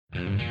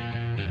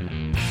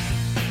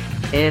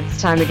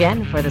It's time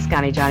again for the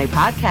Scotty Johnny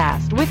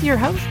podcast with your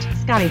host,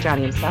 Scotty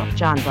Johnny himself,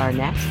 John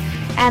Barnett,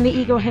 and the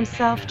ego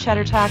himself,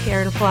 Cheddar Talk,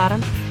 Aaron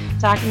Flottam,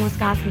 talking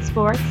Wisconsin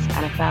sports,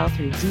 NFL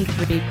through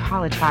D3,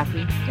 college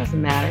hockey,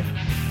 doesn't matter.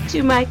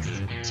 2 mics,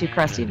 2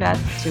 crusty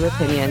vets, 2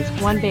 opinions,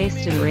 one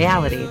based in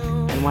reality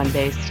and one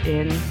based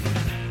in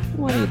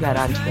what do you bet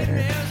on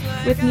Twitter,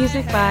 with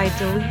music by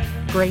Delete,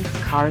 Greats,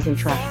 Cars, and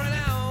Trucks.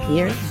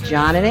 Here's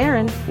Jon and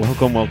Aaron.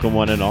 Welcome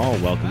one and all.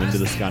 Welcome into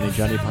the Scotty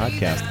Johnny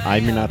podcast.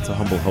 I'm your not so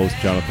humble host,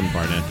 Jonathan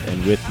Barnett,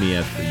 and with me,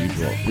 as per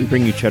usual, we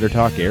bring you Cheddar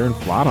Talk, Aaron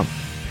Flottam.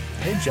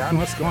 Hey, John,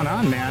 what's going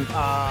on, man?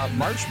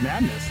 March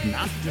Madness,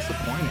 not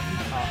disappointing.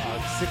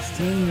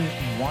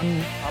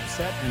 16-1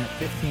 upset and a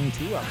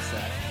 15-2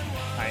 upset.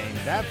 I mean,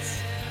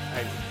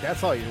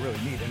 that's all you really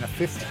need. And a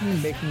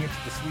 15 making it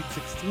to the Sweet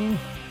 16.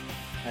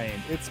 I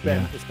mean, it's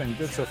been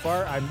good so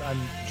far. I'm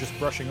just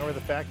brushing over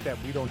the fact that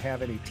we don't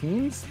have any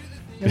teams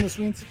in the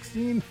Sweet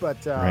 16,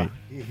 but right.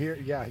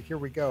 here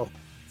we go.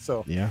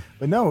 So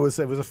but no,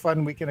 it was a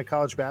fun weekend of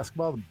college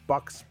basketball. The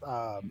Bucks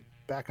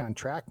back on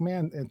track,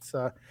 man. It's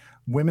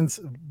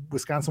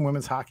Wisconsin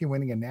women's hockey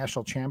winning a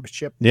national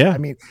championship. Yeah, I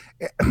mean,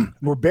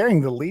 we're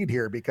bearing the lead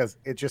here because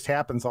it just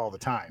happens all the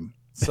time.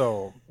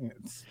 So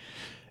it's.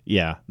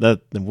 Yeah,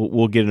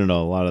 we'll get into a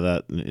lot of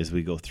that as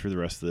we go through the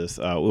rest of this.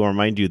 We'll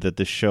remind you that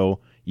this show,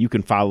 you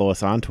can follow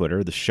us on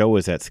Twitter. The show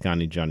is at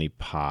Scotty Johnny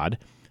Pod.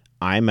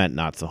 I'm at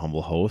Not So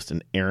Humble Host.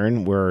 And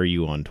Aaron, where are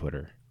you on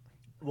Twitter?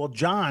 Well,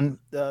 John,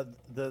 the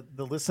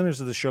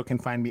listeners of the show can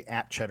find me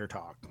at Cheddar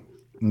Talk.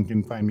 You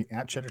can find me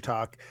at Cheddar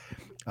Talk.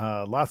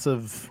 Lots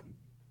of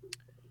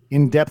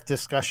in-depth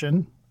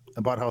discussion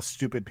about how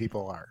stupid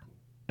people are.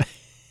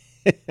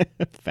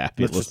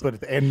 Fabulous. Let's just put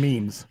it, and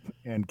memes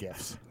and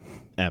GIFs.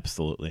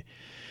 Absolutely.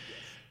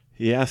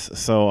 Yes.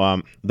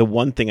 So the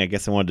one thing I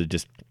guess I wanted to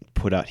just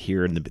put out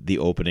here in the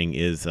opening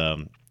is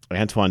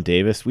Antoine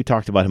Davis. We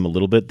talked about him a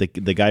little bit.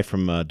 The guy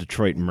from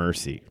Detroit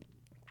Mercy,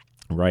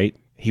 right?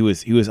 He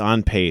was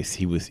on pace.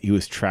 He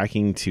was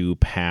tracking to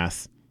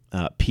pass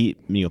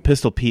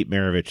Pistol Pete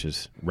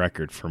Maravich's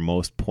record for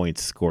most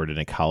points scored in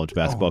a college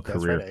basketball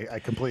career. Right. I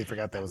completely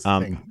forgot that was the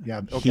thing.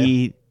 Yeah.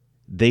 Okay.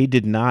 They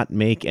did not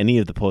make any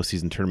of the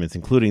postseason tournaments,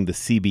 including the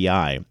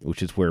CBI,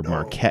 which is where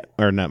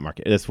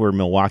that's where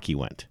Milwaukee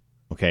went.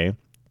 Okay.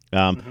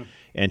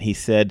 And he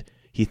said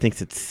he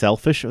thinks it's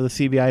selfish of the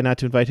CBI not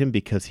to invite him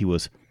because he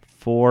was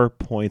 4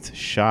 points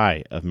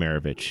shy of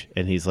Maravich.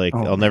 And he's like,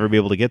 I'll never be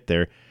able to get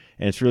there.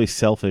 And it's really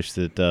selfish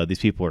that these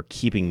people are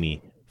keeping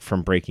me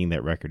from breaking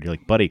that record. You're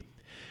like, buddy,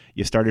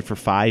 you started for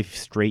 5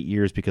 straight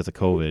years because of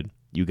COVID.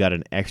 You got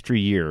an extra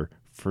year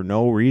for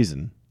no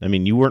reason. I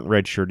mean, you weren't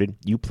redshirted.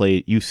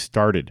 You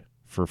started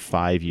for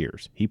 5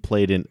 years. He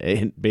played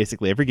in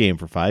basically every game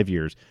for 5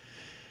 years,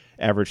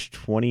 averaged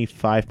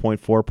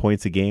 25.4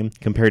 points a game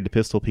compared to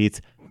Pistol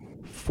Pete's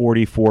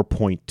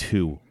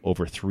 44.2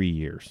 over 3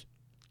 years.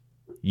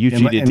 You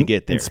cheated to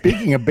get there.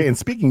 And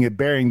speaking of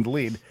bearing the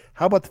lead,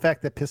 how about the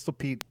fact that Pistol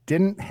Pete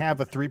didn't have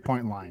a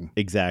 3-point line?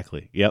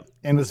 Exactly. Yep.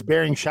 And was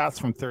bearing shots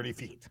from 30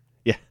 feet.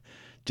 Yeah.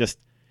 Just,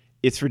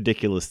 it's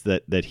ridiculous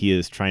that he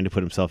is trying to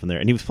put himself in there.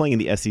 And he was playing in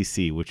the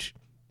SEC, which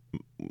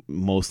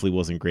mostly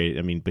wasn't great.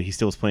 I mean, but he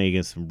still was playing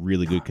against some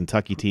really good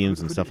Kentucky teams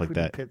and stuff like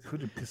that. Who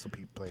did Pistol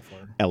Pete play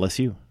for?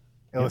 LSU.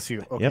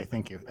 LSU. Okay, yep.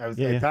 Thank you.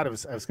 I thought it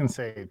was. I was going to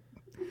say.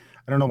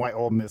 I don't know why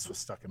Ole Miss was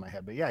stuck in my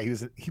head, but yeah,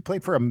 he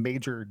played for a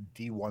major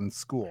D1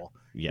 school.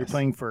 Yes. You're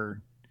playing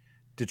for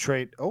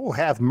Detroit. Oh,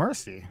 have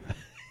mercy.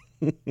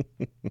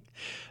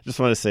 Just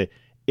want to say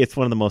it's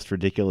one of the most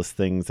ridiculous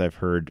things I've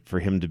heard for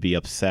him to be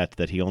upset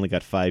that he only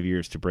got 5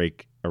 years to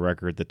break a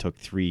record that took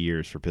 3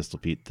 years for Pistol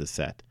Pete to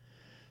set.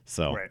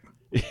 So right.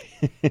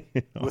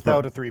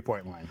 Without a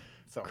 3-point line.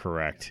 So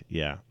correct.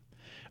 Yeah.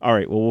 All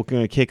right. Well, we're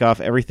going to kick off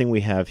everything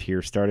we have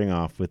here, starting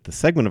off with the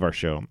segment of our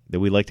show that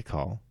we like to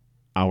call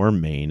our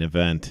main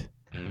event.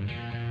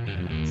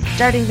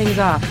 Starting things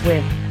off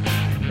with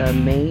the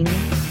main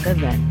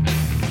event.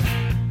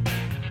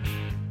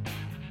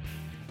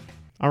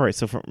 All right.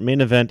 So for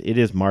main event, it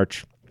is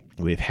March.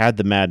 We've had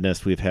the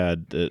madness. We've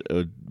had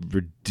a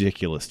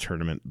ridiculous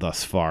tournament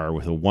thus far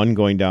with a 1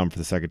 going down for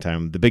the second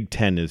time. The Big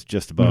Ten is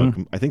just about,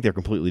 I think they're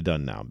completely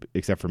done now,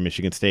 except for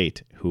Michigan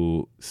State,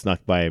 who snuck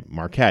by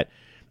Marquette.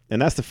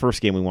 And that's the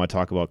first game we want to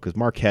talk about because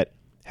Marquette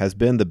has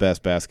been the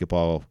best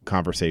basketball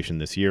conversation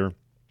this year.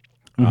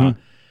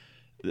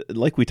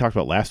 Like we talked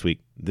about last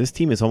week, this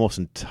team is almost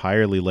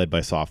entirely led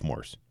by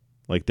sophomores.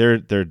 Like they're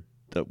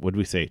what do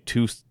we say,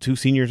 two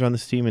seniors on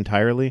this team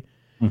entirely.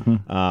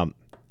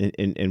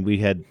 And we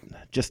had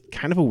just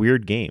kind of a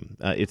weird game.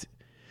 It's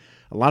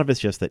a lot of it's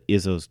just that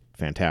Izzo's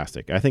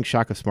fantastic. I think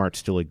Shaka Smart's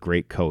still a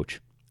great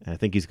coach. And I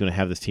think he's going to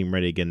have this team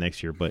ready again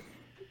next year. But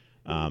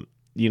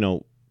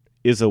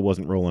Izzo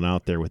wasn't rolling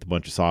out there with a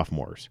bunch of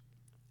sophomores,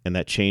 and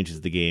that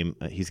changes the game.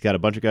 He's got a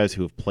bunch of guys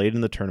who have played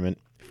in the tournament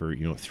for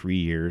 3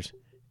 years,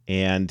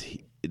 and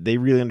they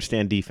really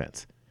understand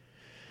defense.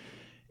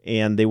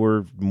 And they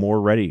were more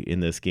ready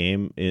in this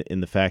game in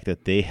the fact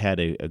that they had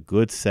a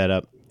good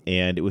setup,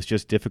 and it was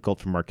just difficult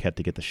for Marquette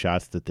to get the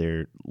shots that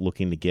they're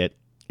looking to get.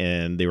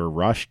 and they were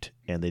rushed,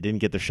 and they didn't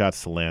get their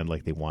shots to land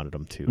like they wanted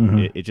them to.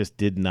 Mm-hmm. It just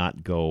did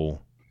not go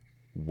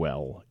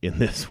well in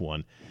this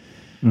one.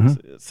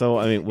 Mm-hmm. So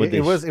I mean,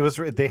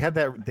 they had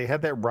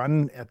that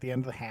run at the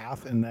end of the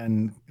half, and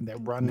then that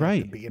run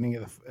at the beginning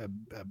of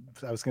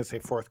the I was going to say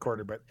fourth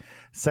quarter, but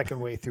second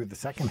way through the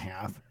second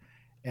half,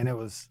 and it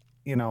was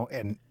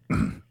and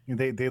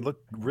they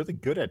looked really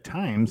good at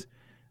times,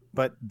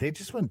 but they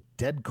just went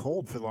dead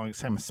cold for the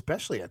longest time,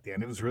 especially at the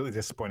end. It was really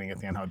disappointing at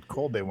the end how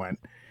cold they went.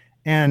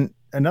 And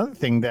another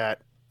thing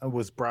that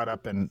was brought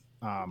up in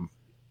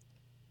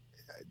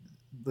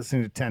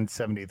listening to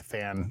 1070 The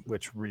Fan,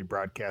 which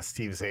rebroadcast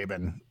Steve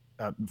Zabin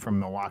from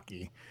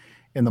Milwaukee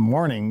in the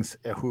mornings,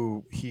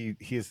 who he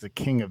is the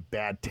king of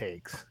bad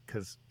takes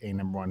because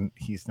number one,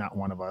 he's not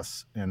one of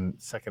us, and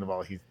second of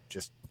all, he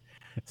just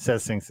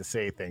says things to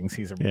say things.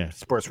 He's a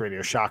sports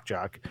radio shock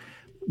jock.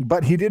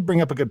 But he did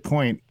bring up a good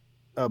point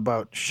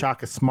about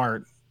Shaka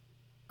Smart,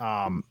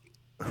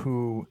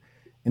 who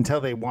until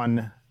they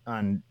won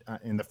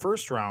in the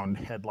first round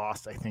had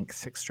lost, I think,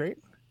 6 straight.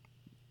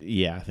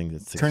 Yeah, I think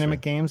that's 6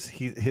 tournament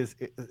straight. games.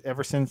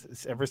 Ever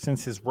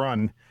since his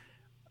run,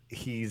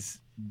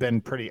 he's been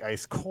pretty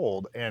ice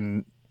cold.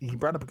 And he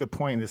brought up a good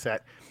point, is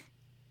that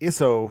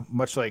Izzo,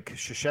 much like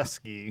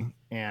Krzyzewski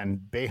and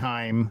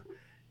Boeheim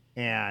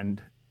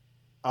and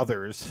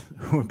others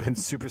who have been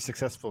super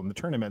successful in the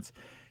tournaments,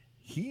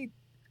 he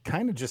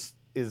kind of just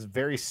is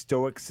very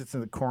stoic, sits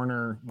in the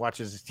corner,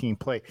 watches his team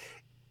play.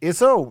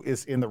 Izzo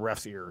is in the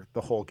ref's ear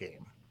the whole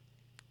game,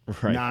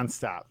 right,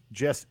 nonstop,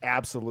 just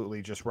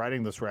absolutely just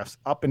riding those refs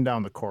up and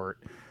down the court,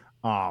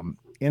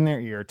 in their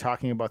ear,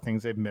 talking about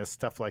things they've missed,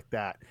 stuff like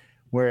that.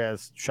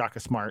 Whereas Shaka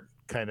Smart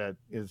kind of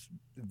is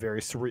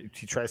very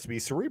he tries to be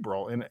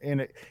cerebral,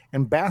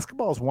 and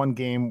basketball is one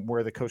game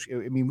where the coach.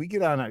 I mean, we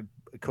get on a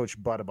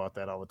coach butt about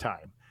that all the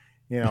time,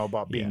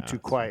 about being too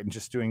quiet and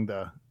just doing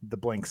the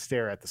blank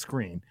stare at the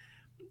screen.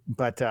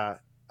 But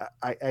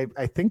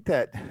I think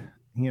that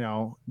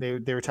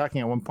they were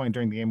talking at one point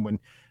during the game when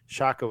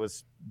Shaka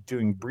was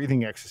doing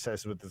breathing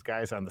exercises with his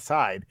guys on the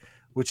side,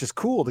 which is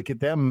cool to get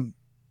them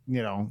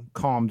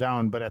calm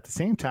down. But at the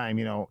same time,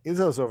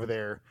 Izzo's over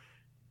there,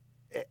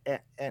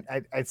 and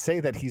I'd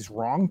say that he's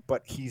wrong,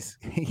 but he's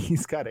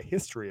got a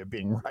history of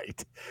being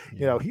right.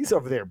 He's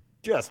over there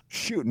just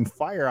shooting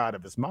fire out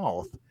of his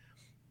mouth,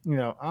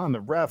 on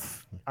the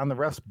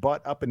ref's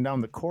butt up and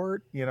down the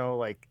court,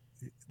 like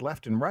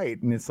left and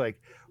right. And it's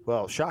like,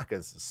 well,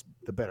 Shaka's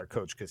the better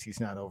coach because he's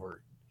not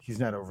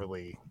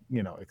overly,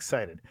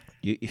 excited.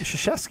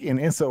 Krzyzewski and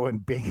Izzo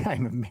and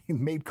Boeheim have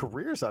made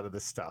careers out of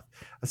this stuff,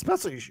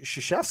 especially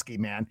Krzyzewski,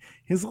 man.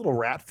 His little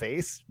rat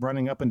face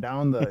running up and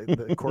down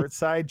the court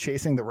side,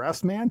 chasing the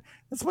refs, man.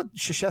 That's what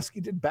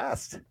Krzyzewski did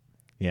best.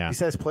 Yeah.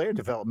 Besides player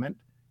development,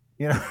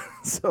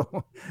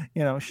 so,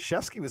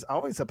 Krzyzewski was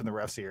always up in the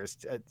refs' ears,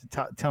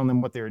 telling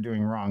them what they were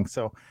doing wrong.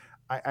 So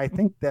I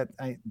think that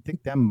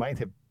might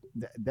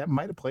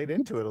have played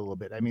into it a little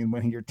bit. I mean,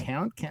 when your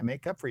talent can't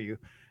make up for you,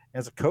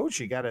 as a coach,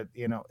 you got to,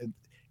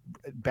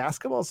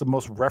 basketball is the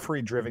most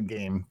referee-driven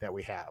game that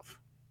we have.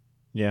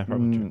 Yeah,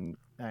 probably true.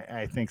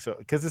 I think so,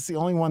 because it's the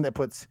only one that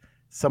puts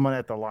someone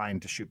at the line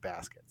to shoot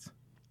baskets.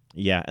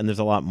 Yeah, and there's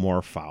a lot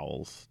more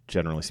fouls,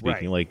 generally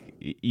speaking. Right.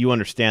 Like, you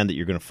understand that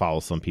you're going to foul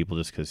some people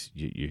just because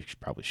you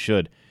probably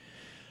should.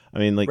 I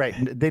mean, like, right?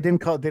 They didn't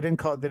call the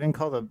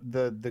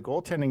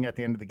goaltending at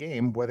the end of the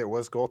game, whether it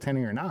was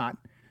goaltending or not.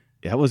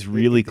 That was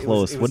really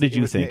close. What did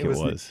you think it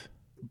was?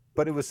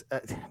 But it was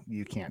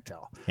you can't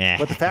tell.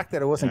 But the fact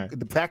that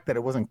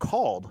it wasn't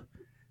called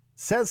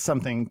says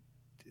something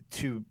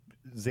to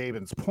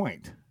Zabin's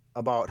point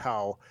about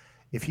how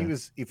if he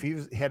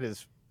had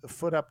his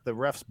foot up the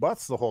ref's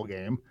butts the whole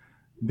game,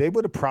 they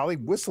would have probably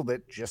whistled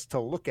it just to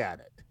look at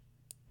it,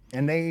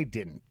 and they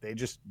didn't. They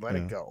just let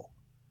it go.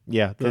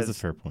 Yeah, that's a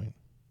fair point.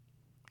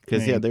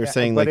 Because they're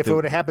saying, but if it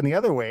would have happened the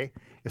other way,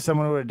 if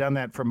someone would have done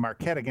that from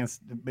Marquette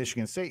against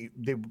Michigan State,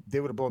 they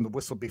would have blown the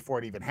whistle before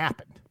it even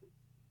happened.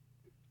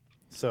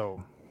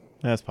 So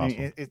that's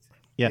possible.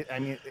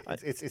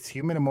 It's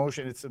human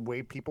emotion. It's the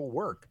way people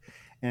work,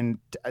 and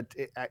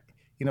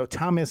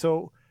Tom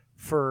Izzo,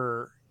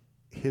 for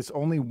his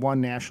only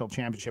one national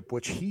championship,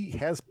 which he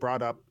has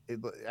brought up.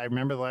 I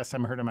remember the last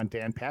time I heard him on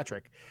Dan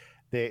Patrick,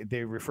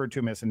 they referred to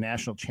him as a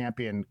national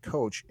champion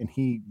coach, and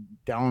he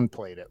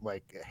downplayed it.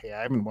 Like, hey,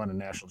 I haven't won a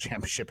national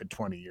championship in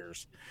 20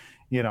 years.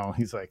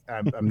 He's like,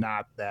 I'm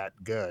not that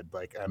good.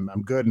 Like,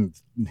 I'm good. And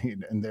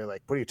they're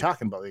like, what are you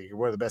talking about? Like, you're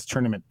one of the best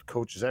tournament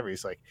coaches ever.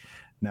 He's like,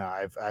 no,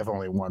 I've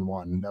only won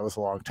one. That was a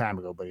long time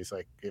ago. But he's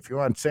like, if you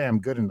want to say I'm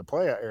good in the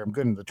play or I'm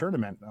good in the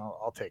tournament,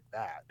 I'll take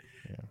that.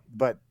 Yeah.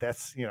 But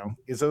that's,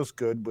 Izzo's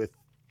good with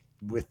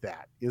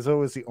that.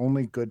 Izzo is the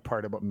only good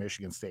part about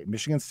Michigan State.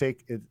 Michigan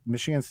State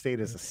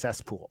is a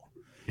cesspool.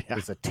 Yeah.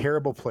 It's a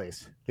terrible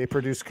place. They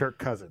produce Kirk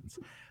Cousins.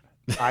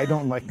 I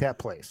don't like that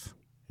place.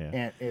 Yeah.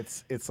 And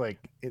it's like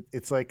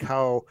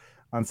how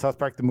on South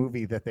Park the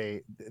movie that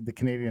the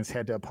Canadians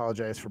had to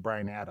apologize for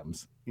Bryan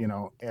Adams.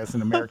 As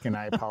an American,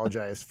 I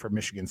apologize for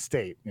Michigan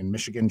State, and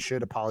Michigan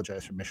should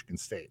apologize for Michigan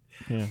State.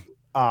 Yeah.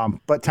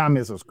 But Tom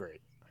Izzo's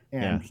great.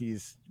 and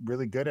he's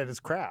really good at his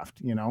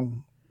craft,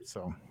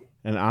 so.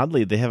 And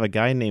oddly, they have a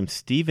guy named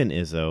Steven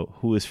Izzo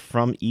who is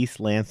from East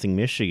Lansing,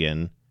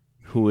 Michigan,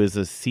 who is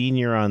a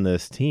senior on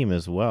this team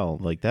as well.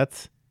 Like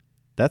that's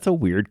a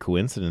weird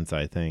coincidence,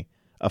 I think.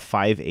 A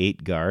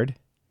 5'8" guard.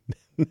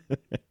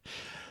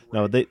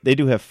 No, they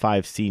do have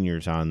 5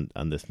 seniors on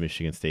this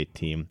Michigan State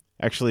team.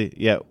 Actually,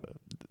 yeah,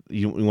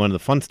 you wanted the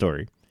fun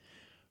story.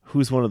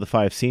 Who's one of the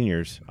 5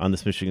 seniors on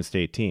this Michigan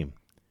State team?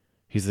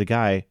 He's the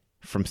guy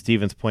from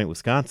Stevens Point,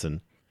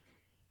 Wisconsin,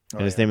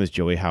 and his name is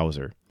Joey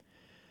Hauser.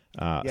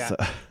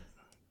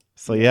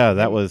 So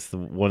that was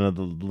one of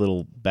the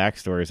little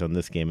backstories on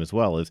this game as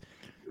well. Is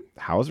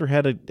Hauser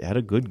had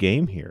a good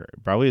game here,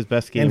 probably his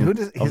best game of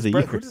the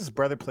year. Who does his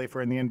brother play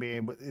for in the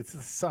NBA? It's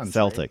the Suns.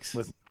 Celtics.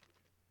 Right?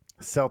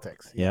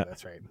 Celtics. Yeah,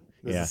 that's right.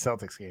 This Yeah. is a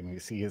Celtics game. You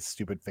see his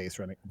stupid face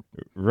running.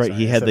 Right, Sorry,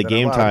 he I had said the that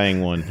game out loud.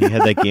 tying one. He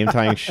had that game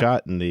tying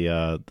shot in the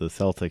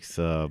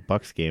Celtics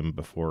Bucks game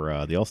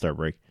before the All-Star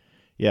break.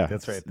 Yeah,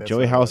 That's right. That's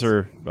Joey what it was.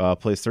 Hauser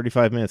plays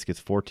 35 minutes, gets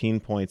 14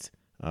 points,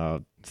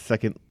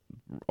 second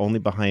only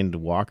behind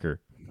Walker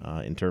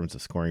in terms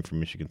of scoring for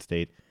Michigan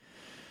State.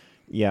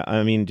 Yeah,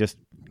 I mean, just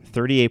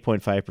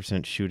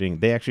 38.5% shooting.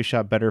 They actually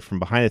shot better from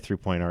behind the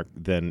three-point arc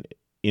than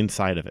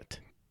inside of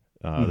it.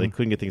 They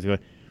couldn't get things going.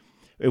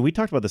 We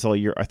talked about this all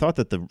year. I thought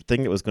that the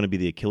thing that was going to be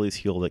the Achilles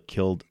heel that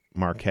killed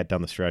Marquette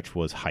down the stretch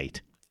was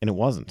height, and it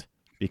wasn't,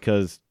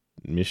 because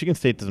Michigan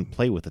State doesn't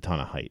play with a ton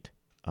of height.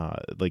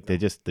 They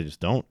just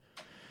don't.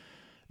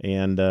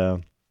 And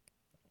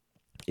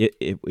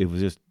it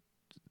was just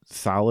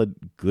solid,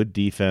 good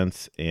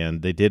defense,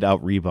 and they did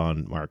out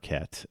rebound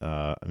Marquette.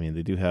 I mean,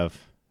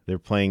 they're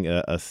playing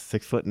a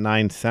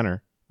 6'9"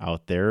 center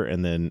out there,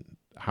 and then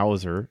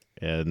Hauser,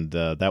 and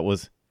that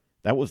was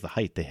the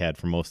height they had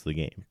for most of the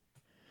game.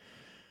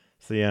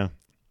 So yeah,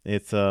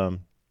 it's a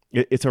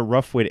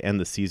rough way to end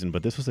the season,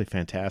 but this was a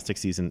fantastic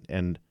season,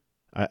 and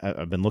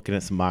I've been looking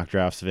at some mock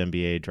drafts of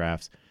NBA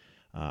drafts.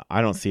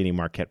 I don't see any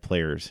Marquette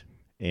players,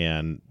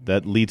 and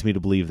that leads me to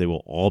believe they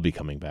will all be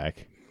coming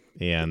back,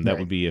 and that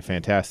would be a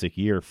fantastic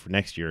year for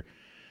next year,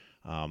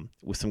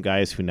 with some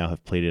guys who now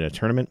have played in a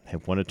tournament,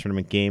 have won a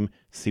tournament game,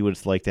 see what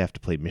it's like to have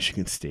to play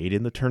Michigan State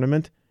in the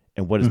tournament,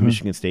 and what does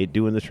Michigan State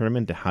do in the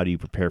tournament, and how do you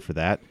prepare for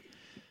that?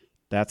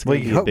 That's going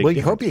to be a big difference.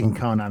 You hope you can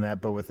count on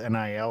that, but with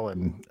NIL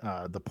and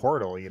the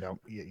portal,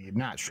 you're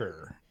not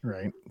sure,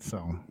 right?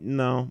 So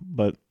no,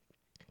 but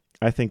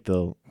I think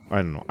they'll.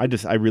 I don't know.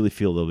 I really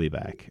feel they'll be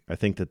back. I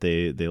think that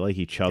they like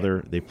each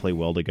other. They play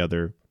well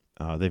together.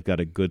 They've got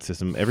a good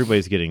system.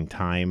 Everybody's getting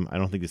time. I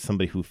don't think there's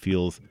somebody who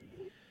feels,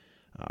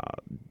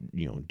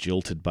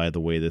 jilted by the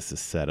way this is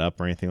set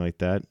up or anything like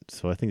that.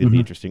 So I think it'd be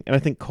interesting. And I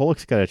think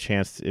Kolek's got a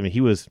chance. I mean,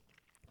 he was,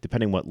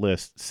 depending what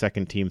list,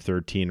 second team,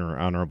 third team, or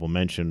honorable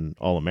mention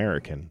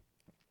All-American.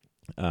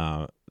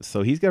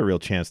 So he's got a real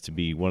chance to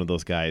be one of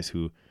those guys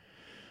who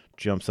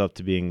jumps up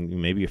to being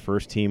maybe a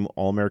first-team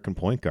All-American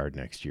point guard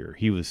next year.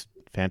 He was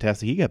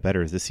fantastic. He got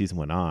better as this season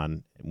went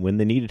on. When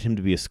they needed him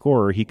to be a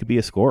scorer, he could be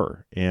a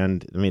scorer.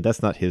 And, I mean,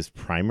 that's not his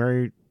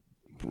primary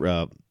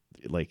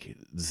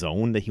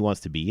zone that he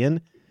wants to be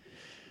in.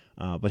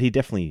 But he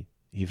definitely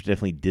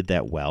did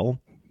that well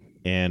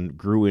and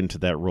grew into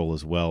that role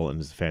as well,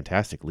 and is a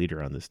fantastic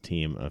leader on this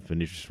team. I've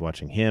been interested in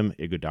watching him.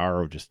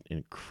 Iguodaro, just an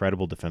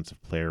incredible defensive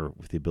player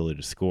with the ability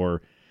to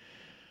score.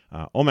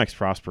 Omax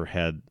Prosper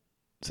had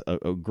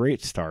a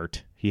great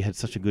start. He had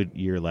such a good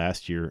year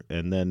last year,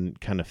 and then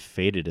kind of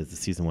faded as the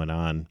season went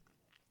on.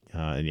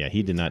 And yeah,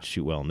 he did not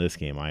shoot well in this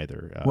game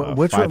either.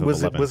 Which one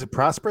was it? Was it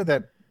Prosper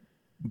that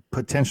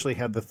potentially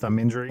had the thumb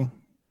injury?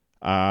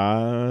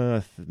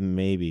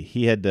 Maybe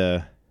he had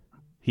the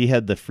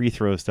free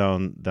throws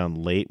down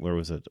late. Where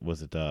was it?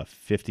 Was it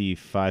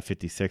 55,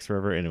 56, or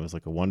whatever? And it was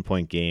like a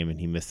 1-point game, and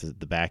he missed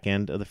the back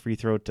end of the free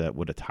throw to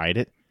would have tied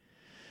it.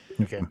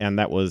 Okay, and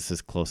that was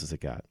as close as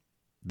it got.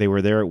 They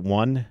were there at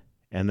 1,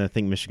 and then I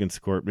think Michigan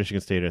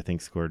State, I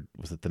think, scored,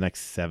 was it the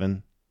next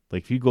 7?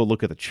 Like, if you go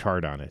look at the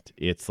chart on it,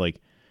 it's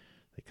like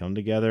they come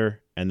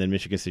together, and then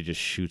Michigan State just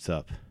shoots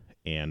up,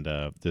 and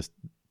just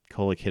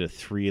Kolek hit a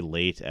 3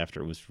 late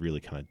after it was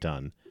really kind of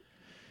done.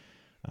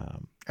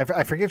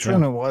 I forget which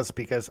one it was,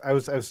 because I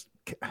was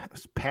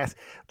past,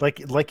 like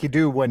you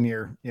do when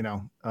you're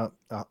a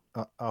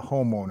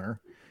homeowner.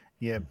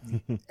 Yeah,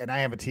 and I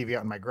have a TV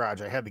out in my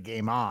garage. I had the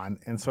game on,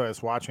 and so I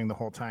was watching the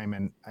whole time.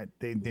 And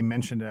they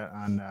mentioned it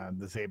on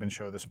the Zabin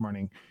show this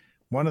morning.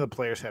 One of the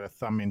players had a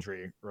thumb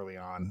injury early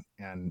on,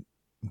 and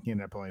he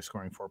ended up only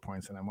scoring 4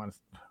 points. And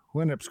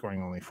who ended up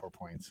scoring only 4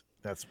 points?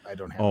 I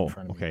don't have it in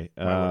front of me.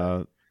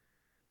 Okay.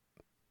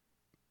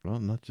 Well,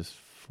 not just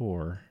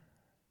 4.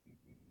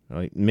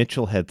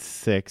 Mitchell had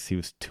 6. He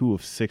was 2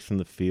 of 6 from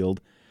the field.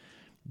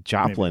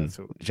 Joplin's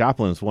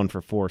 1 for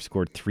 4,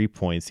 scored 3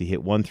 points. He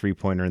hit 1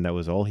 3-pointer, and that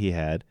was all he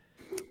had.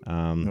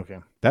 Okay.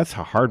 That's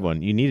a hard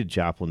one. You needed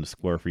Joplin to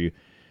score for you.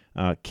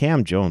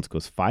 Cam Jones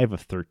goes 5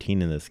 of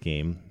 13 in this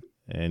game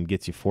and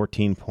gets you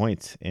 14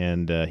 points.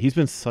 And he's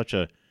been such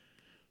I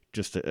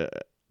don't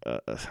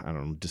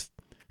know, just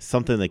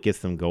something that gets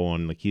them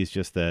going. Like, he's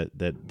just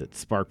that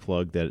spark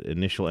plug, that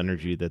initial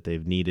energy that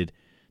they've needed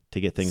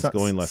to get things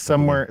going left.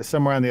 Somewhere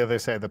on the other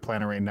side of the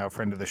planet right now,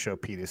 friend of the show,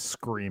 Pete, is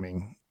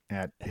screaming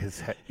at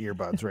his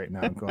earbuds right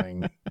now,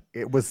 going,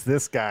 "It was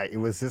this guy. It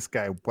was this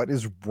guy. What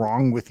is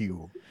wrong with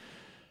you?"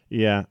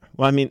 Yeah.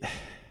 Well, I mean,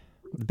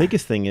 the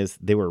biggest thing is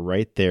they were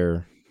right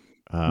there,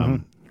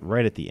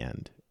 right at the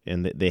end,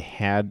 and they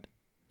had.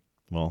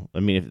 Well, I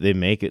mean, if they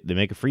make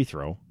a free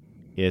throw,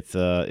 it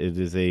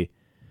is a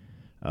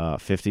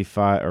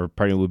 55, or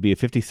pardon, it would be a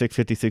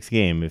 56-56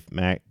 game if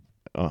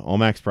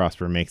Omax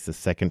Prosper makes the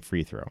second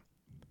free throw.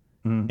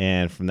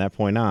 And from that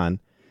point on,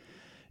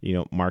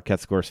 Marquette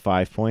scores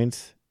 5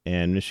 points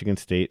and Michigan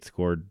State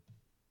scored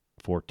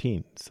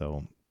 14.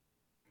 So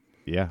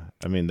yeah,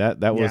 I mean that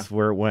was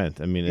where it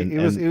went. I mean,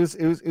 it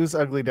was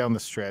ugly down the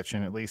stretch,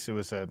 and at least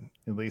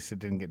it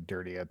didn't get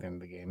dirty at the end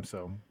of the game.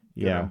 So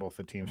good on both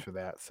the teams for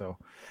that. So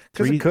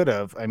because it could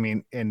have, I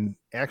mean, and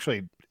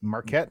actually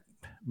Marquette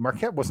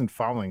wasn't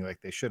fouling like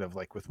they should have.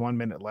 Like with 1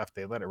 minute left,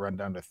 they let it run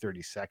down to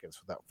 30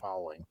 seconds without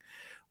fouling,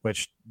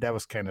 which that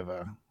was kind of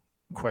a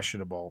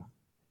questionable.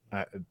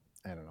 I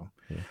don't know.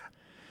 Yeah.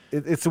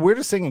 It's the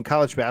weirdest thing in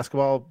college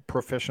basketball,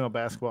 professional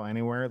basketball,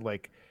 anywhere.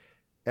 Like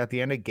at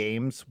the end of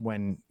games,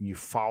 when you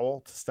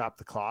foul to stop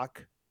the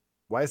clock,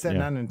 why is that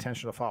not an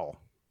intentional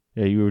foul?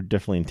 Yeah, you were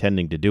definitely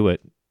intending to do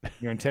it.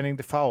 You're intending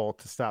to foul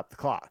to stop the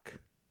clock.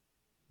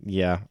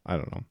 Yeah, I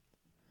don't know.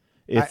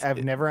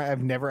 I've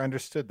never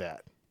understood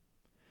that.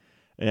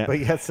 Yeah, but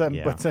yet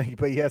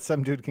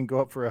some dude can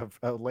go up for a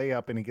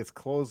layup and he gets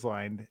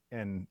clotheslined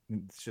and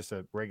it's just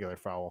a regular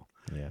foul.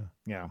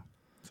 Yeah.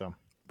 So,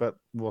 but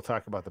we'll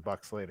talk about the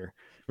Bucks later.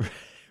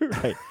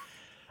 Right.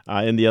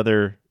 In the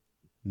other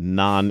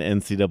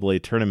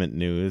non-NCAA tournament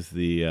news,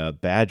 the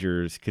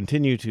Badgers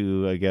continue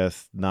to, I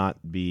guess,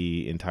 not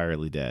be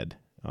entirely dead.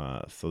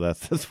 So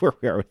that's where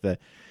we are with that.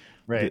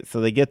 Right. So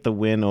they get the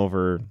win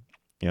over.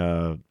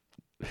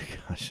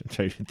 Gosh, I'm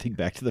trying to think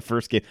back to the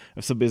first game.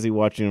 I'm so busy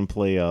watching them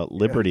play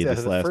Liberty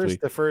last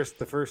week. The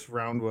first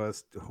round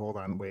was. Hold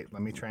on, wait.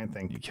 Let me try and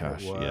think.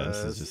 Gosh, this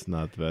is just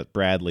not that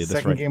Bradley. The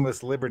second game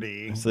was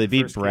Liberty. So they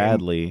beat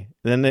Bradley.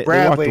 Then they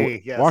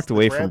walked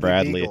away from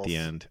Bradley at the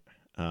end.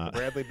 The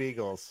Bradley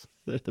Beagles.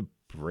 They're the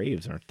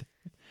Braves, aren't they?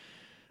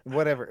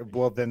 Whatever.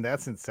 Well, then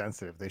that's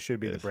insensitive. They should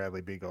be the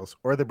Bradley Beagles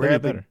or the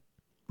Bradley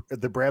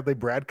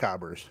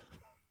Bradcobbers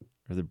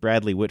or the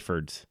Bradley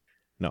Whitfords.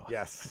 No.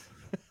 Yes.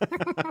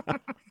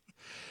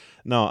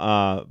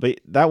 No, but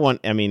that one,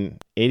 I mean,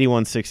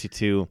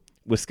 81-62,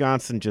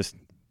 Wisconsin just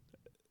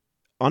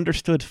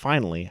understood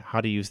finally how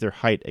to use their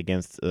height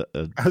against a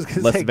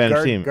less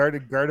advanced team.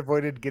 Guard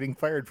avoided getting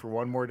fired for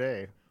one more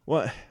day.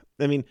 Well,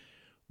 I mean,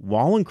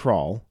 Wall and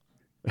Crawl,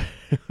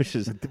 which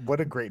is... What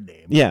a great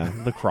name. Yeah,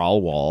 the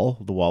Crawl Wall,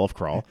 the Wall of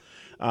Crawl.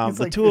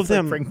 The two of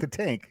them... Like Frank the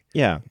Tank.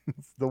 Yeah.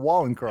 It's the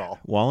Wall and Crawl.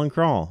 Wall and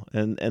Crawl.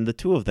 And the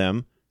two of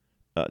them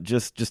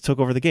just took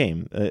over the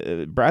game.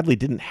 Bradley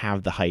didn't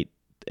have the height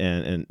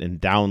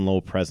and down low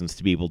presence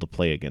to be able to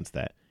play against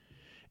that,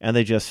 and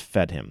they just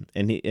fed him.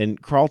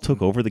 And Crawl took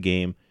over the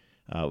game.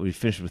 We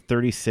finished with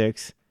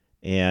 36,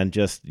 and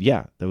just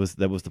that was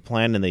the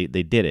plan, and they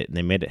did it, and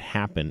they made it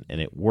happen,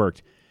 and it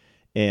worked.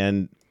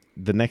 And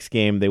the next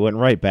game, they went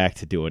right back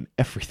to doing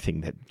everything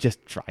that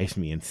just drives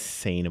me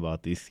insane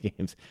about these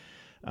games.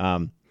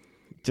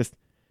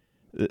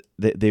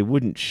 They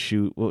wouldn't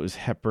shoot. What was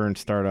Hepburn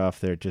start off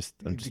there? I'm just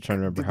trying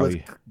to remember how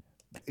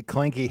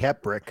Clanky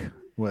Hepbrick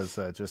was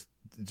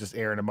just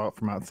airing him out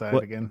from outside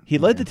again. He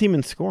led the team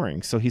in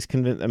scoring, so he's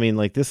convinced. I mean,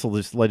 like, this will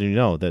just let you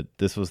know that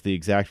this was the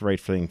exact right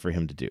thing for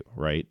him to do,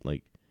 right?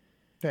 Like,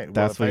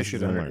 that's what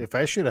if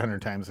I shoot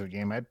 100 times a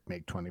game, I'd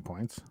make 20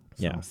 points. So.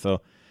 Yeah.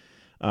 So,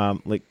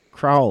 like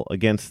Crowell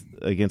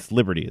against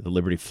Liberty, the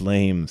Liberty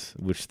Flames,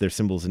 which their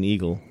symbol's an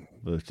eagle,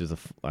 which is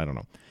I don't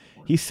know.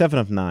 He's 7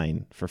 of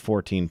 9 for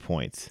 14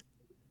 points.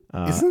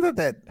 Isn't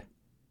that?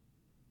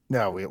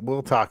 No,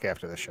 we'll talk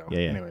after the show. Yeah.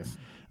 Anyways.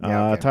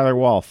 Yeah, okay. Tyler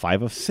Wall,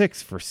 5 of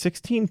 6 for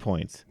 16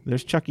 points.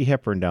 There's Chucky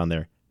Hepburn down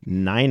there,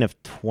 9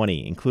 of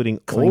 20, including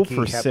Clinky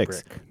 0 for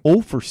 6. 0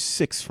 for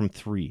 6 from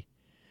 3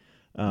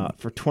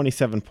 for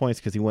 27 points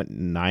because he went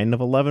 9 of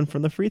 11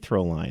 from the free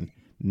throw line.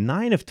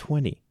 9 of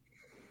 20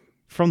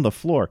 from the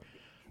floor.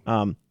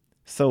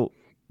 So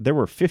there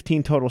were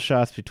 15 total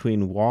shots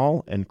between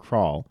Wall and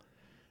Crawl,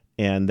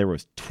 and there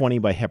was 20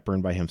 by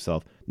Hepburn by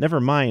himself.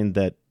 Never mind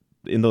that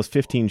in those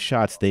 15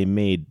 shots, they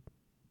made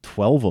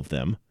 12 of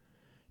them.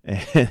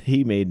 And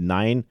he made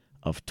 9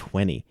 of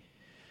 20.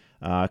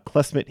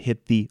 Klesmit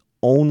hit the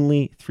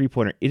only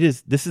three-pointer.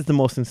 This is the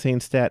most insane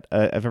stat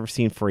I've ever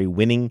seen for a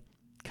winning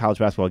college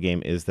basketball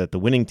game, is that the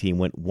winning team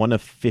went 1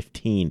 of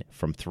 15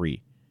 from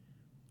 3.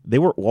 They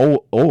were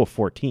 0 of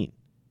 14.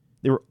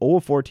 They were 0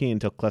 of 14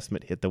 until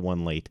Klesmit hit the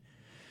one late.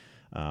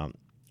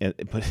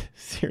 But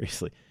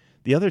seriously,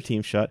 the other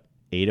team shot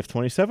 8 of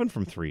 27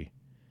 from 3.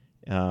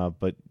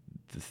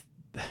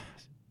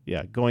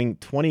 Going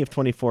 20 of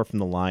 24 from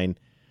the line,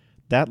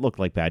 that looked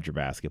like Badger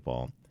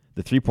basketball.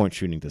 The three-point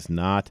shooting does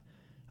not.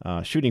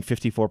 Shooting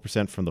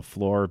 54% from the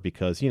floor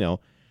because, the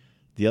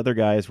other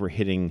guys were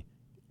hitting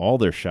all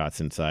their shots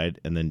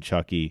inside, and then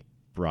Chucky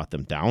brought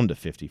them down to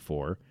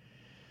 54.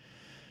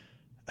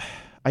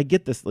 I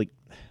get this. Like,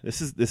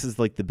 this is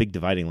like the big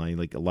dividing line.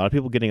 Like, a lot of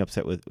people getting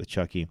upset with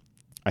Chucky.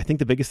 I think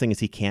the biggest thing is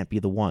he can't be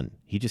the one.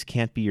 He just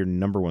can't be your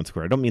number one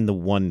scorer. I don't mean the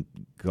one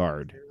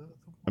guard.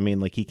 I mean,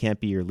 like, he can't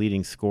be your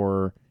leading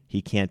scorer.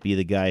 He can't be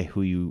the guy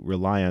who you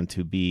rely on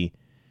to be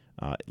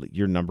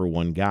your number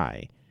one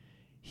guy.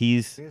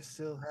 We're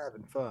still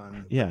having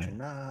fun. Yeah. But you're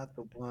not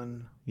the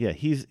one. Yeah,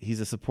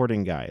 he's a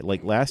supporting guy.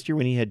 Like last year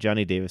when he had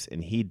Johnny Davis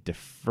and he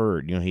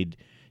deferred,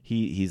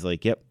 he's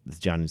like, yep, it's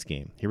Johnny's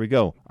game. Here we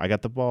go. I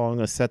got the ball. I'm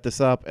going to set this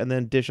up and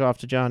then dish off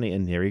to Johnny,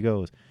 and here he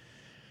goes.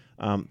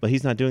 But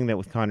he's not doing that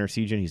with Connor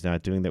Sejan. He's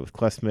not doing that with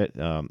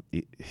Klesmit.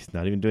 He's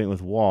not even doing it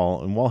with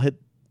Wall. And Wall had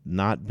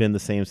not been the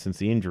same since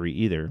the injury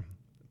either.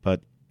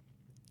 But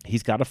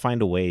he's got to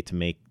find a way to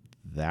make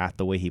that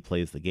the way he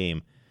plays the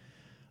game.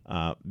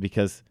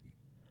 Because,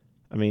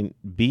 I mean,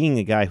 being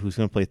a guy who's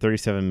going to play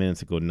 37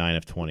 minutes and go 9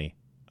 of 20,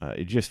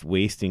 just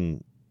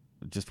wasting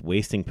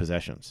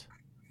possessions.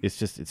 It's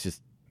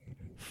just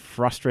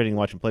frustrating to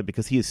watch him play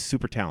because he is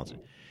super talented.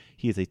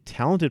 He is a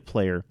talented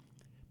player,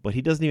 but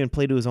he doesn't even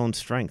play to his own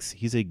strengths.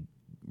 He's a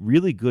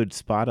really good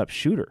spot-up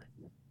shooter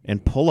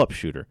and pull-up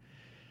shooter,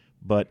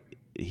 but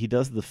he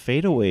does the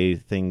fadeaway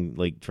thing,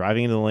 like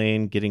driving into the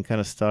lane, getting kind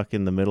of stuck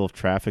in the middle of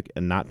traffic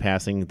and not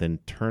passing, then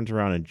turns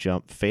around and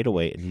jump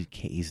fadeaway, and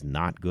he's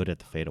not good at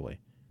the fadeaway.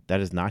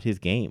 That is not his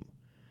game,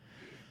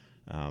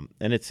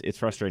 and it's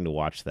frustrating to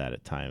watch that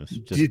at times.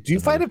 Do you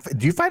find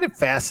it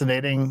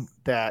fascinating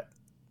that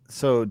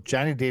so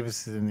Johnny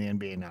Davis is in the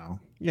NBA now?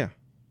 Yeah,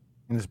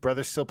 and his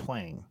brother's still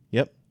playing.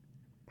 Yep.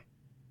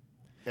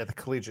 At the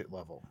collegiate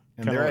level,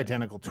 and Kinda they're like,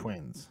 identical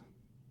twins.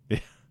 Yeah.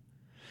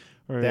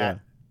 Or, that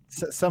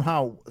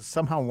somehow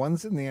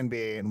one's in the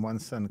NBA and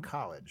one's in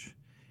college.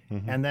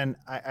 Mm-hmm. And then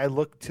I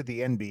look to the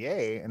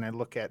NBA and I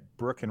look at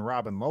Brooke and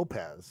Robin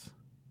Lopez.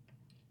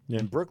 Yeah.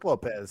 And Brooke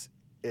Lopez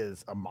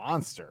is a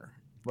monster.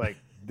 Like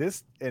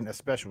this, and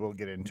especially we'll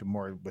get into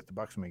more with the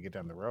Bucks when we get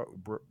down the road.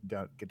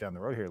 Get down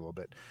the road here a little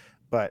bit,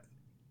 but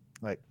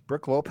like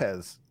Brooke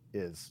Lopez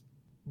is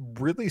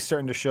really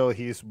starting to show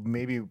he's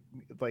maybe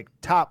like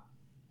top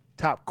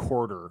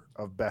quarter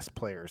of best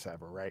players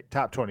ever, right?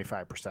 Top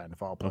 25%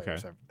 of all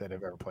players that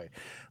have ever played.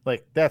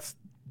 Like that's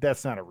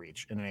not a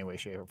reach in any way,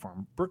 shape, or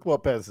form. Brooke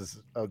Lopez is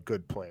a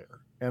good player,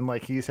 and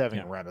like he's having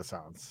a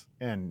renaissance.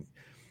 And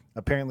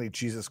apparently,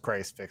 Jesus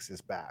Christ fixed his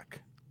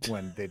back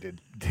when they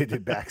did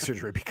back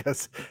surgery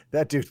because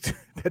that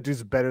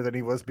dude's better than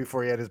he was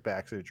before he had his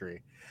back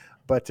surgery.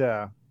 But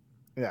yeah,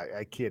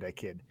 I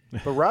kid.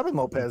 But Robin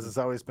Lopez has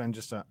always been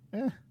just a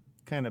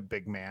kind of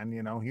big man.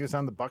 You know, he was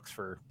on the Bucks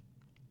for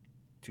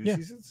 2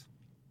 seasons.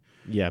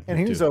 Yeah. And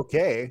he was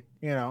okay,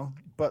 you know,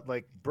 but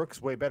like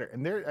Brooks way better.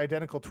 And they're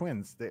identical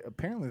twins.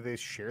 They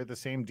share the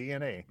same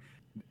DNA.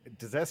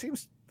 Does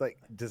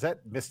that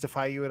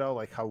mystify you at all?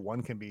 Like how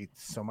one can be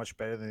so much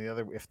better than the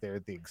other if they're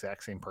the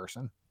exact same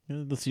person?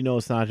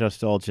 It's not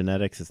just all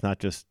genetics. It's not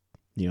just,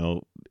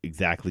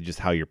 exactly just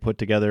how you're put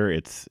together.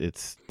 It's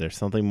there's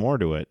something more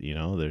to it.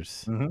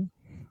 There's,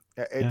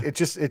 It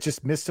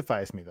just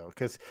mystifies me though,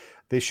 because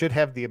they should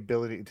have the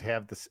ability to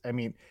have this. I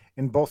mean,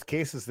 in both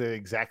cases, they're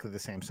exactly the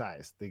same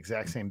size, the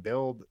exact same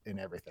build and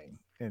everything.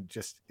 And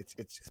it's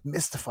just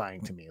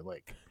mystifying to me,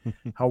 like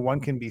how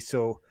one can be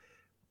so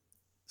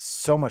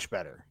much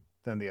better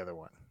than the other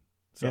one.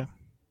 So yeah.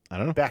 I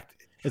don't know.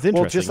 It's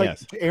interesting. Well, just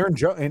like Aaron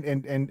Jones,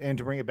 and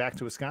to bring it back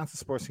to Wisconsin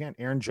sports again,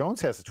 Aaron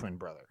Jones has a twin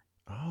brother.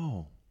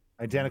 Oh,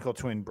 identical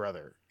twin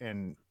brother,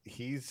 and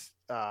he's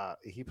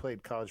he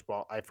played college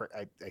ball. I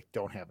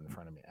don't have it in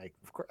front of me.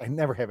 I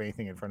never have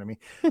anything in front of me,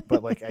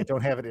 but like I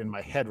don't have it in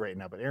my head right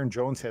now. But Aaron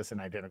Jones has an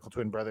identical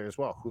twin brother as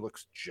well, who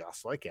looks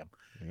just like him,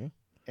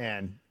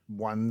 and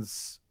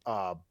one's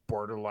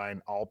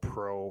borderline all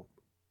pro.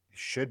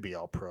 Should be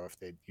all pro if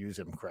they use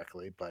him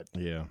correctly, but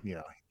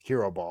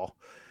hero ball.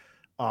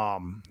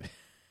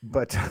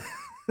 But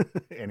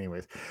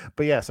anyways,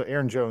 but yeah, so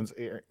Aaron Jones,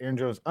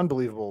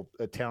 unbelievable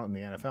talent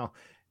in the NFL.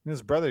 And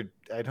his brother,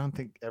 I don't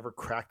think ever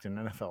cracked an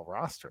NFL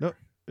roster.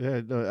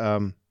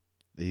 No,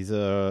 he's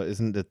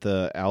isn't it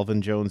the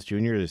Alvin Jones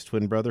Jr., his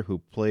twin brother who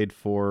played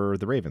for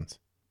the Ravens?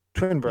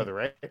 Twin brother,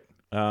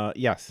 right?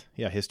 Yes,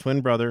 yeah, his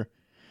twin brother.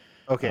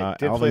 Okay,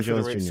 did Alvin play for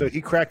Jones the Ravens, Jr. so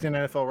he cracked an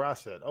NFL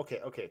roster.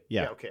 Okay,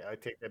 yeah, okay, I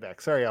take that back.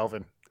 Sorry,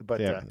 Alvin, but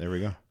there we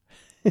go.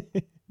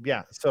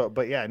 yeah. So,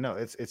 but yeah, no,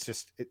 it's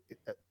just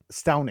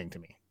astounding to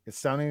me. It's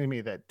astounding to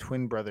me that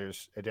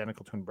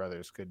identical twin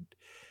brothers could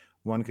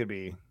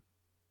be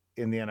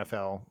in the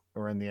NFL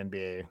or in the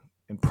NBA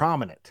and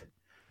prominent,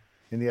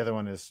 and the other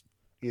one is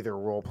either a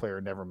role player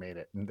or never made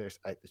it. And it's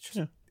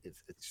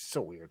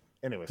so weird.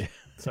 Anyways,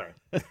 sorry.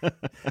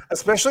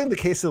 Especially in the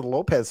case of the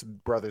Lopez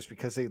brothers,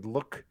 because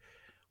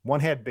one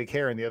had big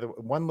hair and the other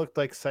one looked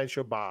like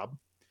Sideshow Bob,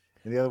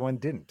 and the other one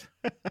didn't.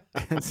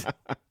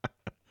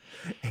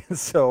 And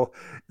so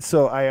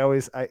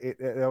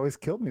it always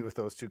killed me with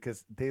those two,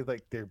 because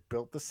they're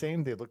built the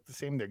same, they look the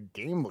same, their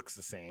game looks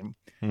the same,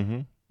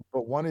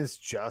 but one is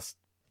just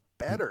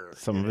better.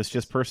 Some of it's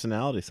just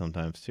personality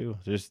sometimes too.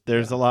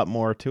 There's a lot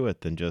more to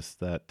it than just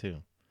that too.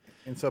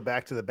 And so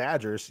back to the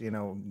Badgers, Yeah.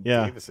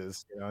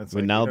 Davis's, it's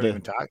But like now we don't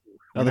even talk.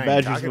 now We're the not even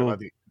Badgers talking will about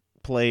the.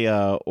 play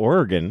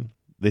Oregon.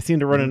 They seem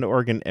to run Mhm. into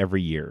Oregon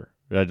every year.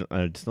 I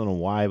just don't know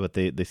why, but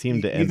they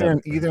seem to end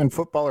up Either in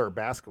football or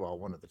basketball,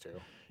 one of the two.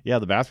 Yeah,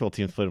 the basketball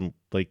teams played them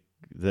like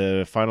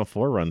the Final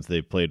Four runs.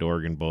 They played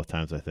Oregon both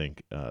times, I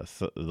think.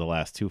 So the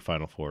last two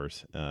Final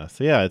Fours.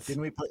 So yeah, it's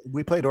Didn't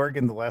we played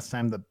Oregon the last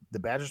time the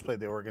Badgers played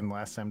the Oregon the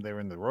last time they were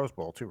in the Rose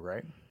Bowl too,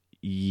 right?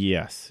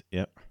 yes,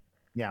 yep.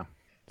 Yeah.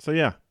 So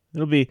yeah,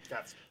 it'll be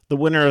That's the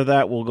winner of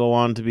that will go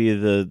on to be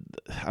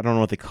I don't know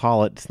what they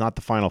call it. It's not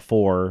the Final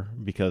Four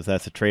because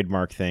that's a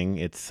trademark thing.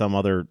 It's some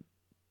other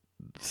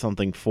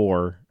something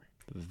for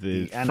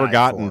the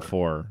Forgotten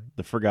Four.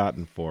 The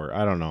Forgotten Four.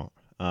 I don't know.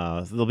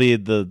 So they'll be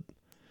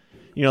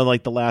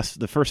like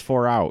the first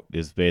four out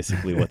is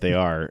basically what they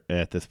are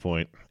at this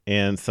point.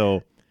 And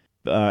so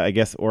I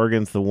guess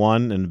Oregon's the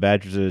one and the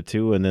Badgers are the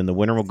two, and then the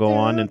winner will go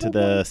on into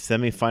the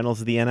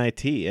semifinals of the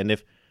NIT. And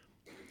if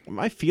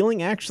my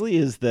feeling actually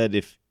is that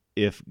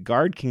if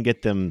Guard can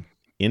get them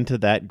into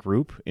that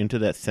group, into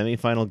that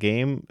semifinal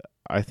game,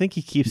 I think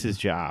he keeps his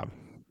job.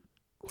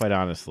 Quite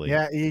honestly.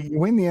 Yeah, you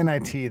win the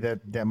NIT,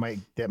 that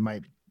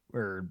might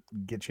or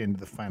get you into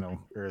the final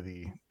or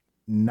the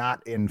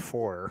not in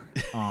four.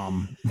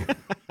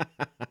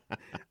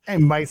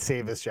 And might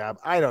save his job.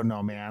 I don't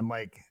know, man.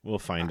 Like we'll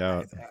find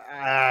out.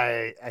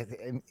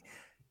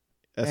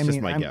 That's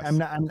just my guess.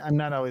 I'm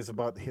not always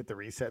about to hit the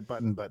reset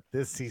button, but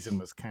this season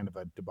was kind of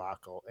a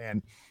debacle.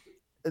 And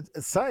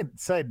a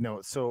side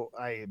note, so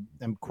I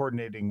am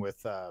coordinating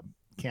with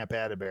Camp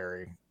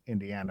Atterbury,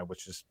 Indiana,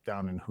 which is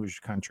down in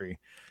Hoosier country.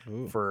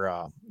 Ooh.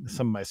 For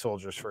some of my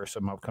soldiers for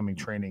some upcoming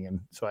training.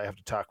 And so I have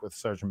to talk with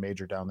Sergeant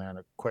Major down there on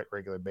a quite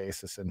regular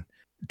basis. And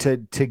to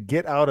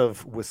get out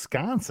of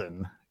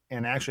Wisconsin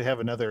and actually have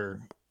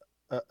another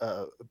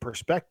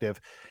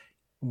perspective,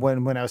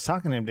 when I was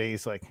talking to him today,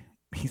 he's like,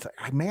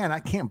 man, I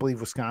can't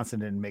believe Wisconsin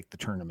didn't make the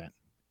tournament.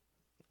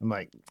 I'm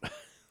like,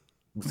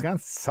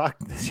 Wisconsin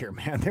sucked this year,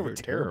 man. They were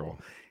terrible.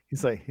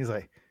 He's like,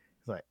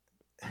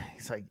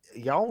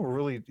 y'all were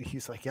really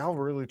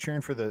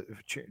cheering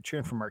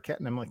for Marquette.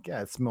 And I'm like,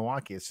 yeah, it's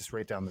Milwaukee. It's just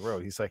right down the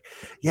road. He's like,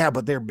 yeah,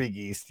 but they're Big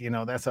East.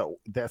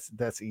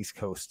 That's East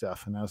Coast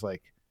stuff. And I was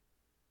like,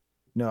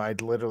 no,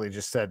 I'd literally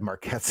just said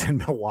Marquette's in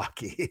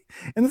Milwaukee.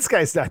 And this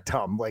guy's not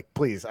dumb. Like,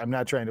 please, I'm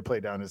not trying to play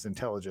down his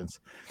intelligence.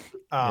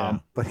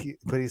 But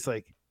he's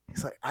like,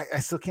 I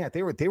still can't.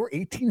 They were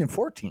 18 and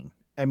 14.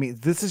 I mean,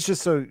 this is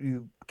just so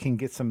you can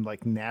get some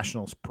like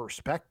national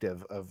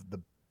perspective of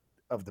the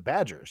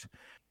Badgers.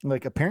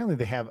 Like, apparently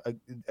they have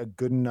a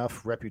good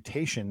enough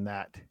reputation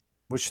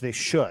which they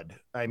should.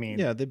 I mean,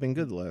 yeah, they've been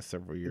good the last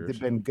several years.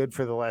 They've been good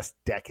for the last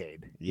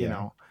decade.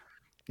 Yeah.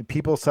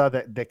 People saw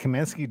that the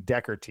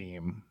Kaminsky-Decker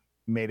team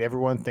made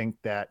everyone think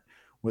that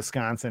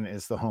Wisconsin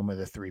is the home of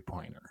the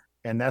 3-pointer.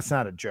 And that's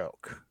not a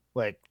joke.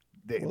 Like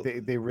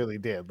they really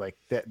did. Like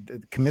that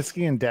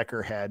Kaminsky and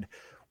Decker had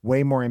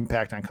way more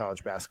impact on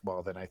college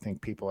basketball than I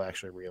think people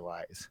actually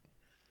realize.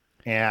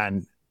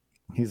 And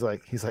he's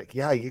like,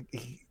 yeah,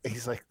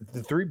 he's like,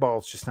 the three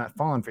ball's just not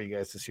falling for you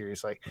guys this year.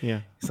 He's like,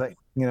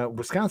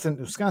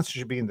 Wisconsin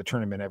should be in the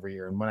tournament every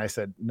year. And when I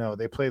said no,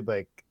 they played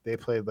like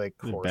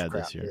horse crap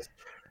this year.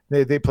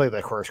 They played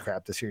like horse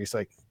crap this year. He's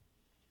like,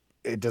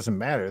 it doesn't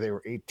matter. They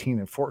were 18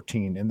 and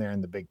 14 and they're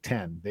in the Big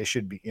Ten. They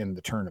should be in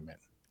the tournament.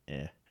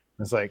 Yeah.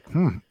 It's like,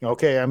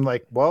 okay. I'm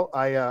like, well,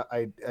 I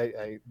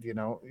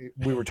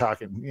we were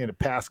talking,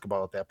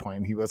 basketball at that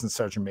point. He wasn't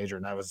Sergeant Major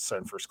and I was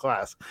Sergeant First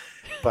Class,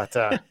 but,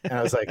 and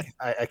I was like,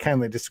 I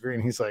kindly disagree.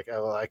 And he's like,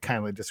 oh, well, I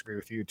kindly disagree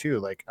with you too.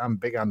 Like, I'm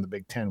big on the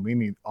Big Ten. We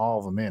need all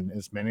of them in,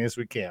 as many as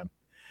we can. And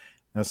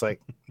I was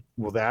like,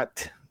 well,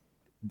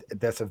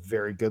 that's a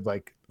very good,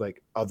 like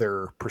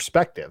other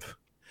perspective,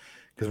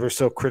 because we're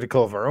so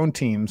critical of our own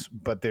teams,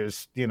 but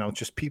there's,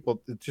 just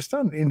people just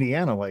on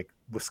Indiana, like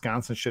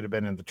Wisconsin should have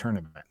been in the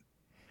tournament.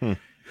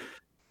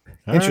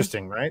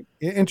 Interesting, right?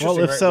 Interesting. Well,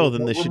 if so,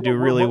 then they should do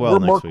really well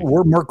next week.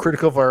 We're more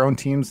critical of our own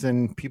teams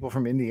than people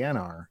from Indiana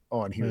are.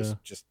 Oh, and he was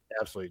just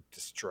absolutely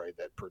destroyed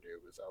that Purdue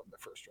was out in the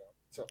first round.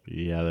 So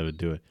yeah, that would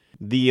do it.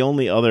 The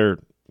only other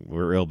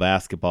real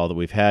basketball that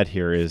we've had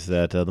here is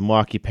that the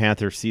Milwaukee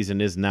Panthers season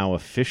is now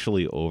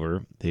officially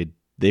over.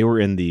 They were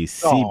in the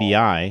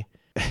CBI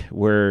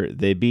where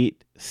they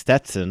beat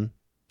Stetson,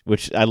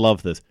 which I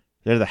love this.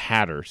 They're the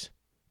Hatters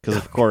because,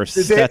 of course,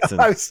 Stetson.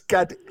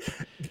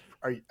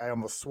 I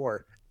almost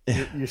swore.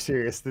 You're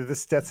serious? They're the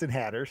Stetson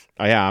Hatters.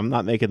 Oh yeah, I'm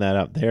not making that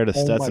up. They're the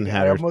Stetson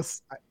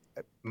Hatters.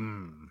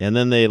 And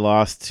then they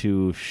lost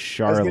to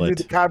Charlotte.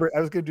 I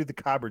was going to do the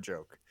Cobber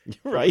joke.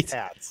 Right.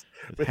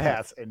 With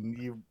hats, and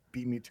you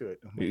beat me to it.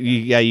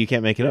 You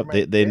can't make it up.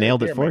 They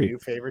nailed it for you. New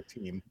favorite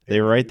team.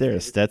 They were right there,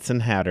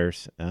 Stetson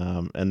Hatters.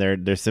 And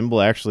their symbol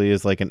actually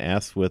is like an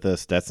S with a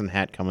Stetson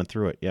hat coming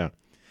through it. Yeah.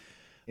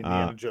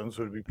 Indiana Jones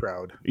would be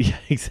proud. Yeah,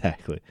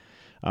 exactly.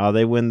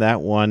 They win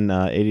that one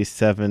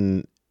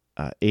 87-83.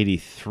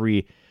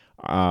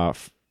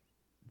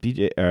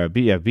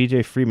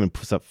 BJ Freeman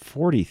puts up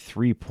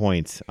 43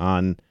 points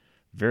on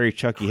very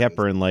Chucky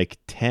Hepper and like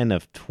 10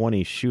 of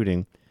 20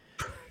 shooting.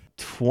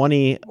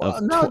 20 Well,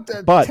 of no,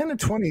 but 10 to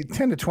 20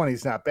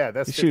 is not bad.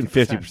 That's he's shooting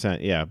 50%. 50%.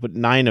 Yeah, but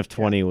 9 of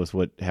 20 was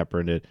what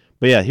Hepburn did.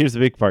 But yeah, here's the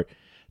big part: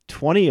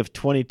 20 of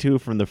 22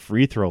 from the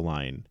free throw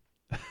line.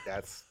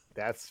 That's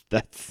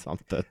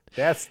something.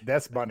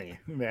 That's money,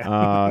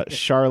 man.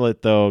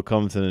 Charlotte though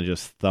comes in and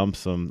just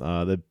thumps them.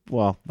 I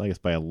guess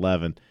by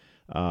 11.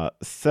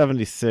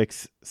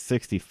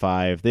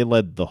 76-65. They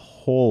led the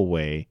whole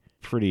way.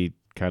 Pretty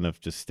kind of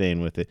just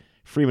staying with it.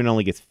 Freeman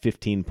only gets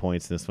 15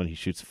 points in this one. He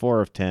shoots 4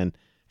 of 10,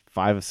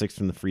 5 of 6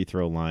 from the free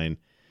throw line.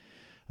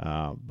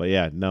 But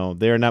yeah, no,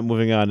 they're not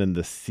moving on in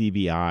the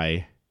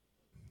CBI.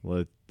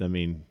 Well, I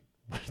mean,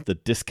 the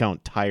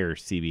discount tire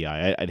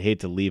CBI. I'd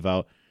hate to leave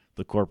out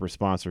the corporate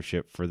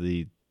sponsorship for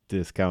the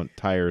discount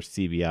tire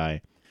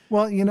CBI.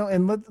 Well,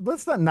 and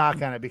let's not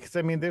knock on it, because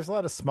I mean, there's a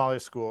lot of smaller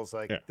schools.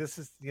 Like this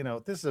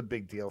is a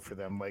big deal for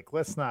them. Like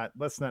let's not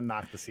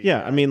knock the CBI.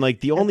 Yeah, I mean, like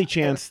the only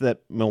chance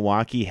that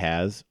Milwaukee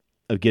has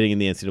of getting in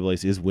the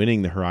NCAA is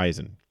winning the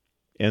Horizon.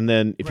 And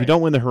then if you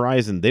don't win the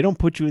Horizon, they don't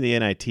put you in the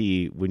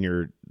NIT when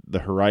you're the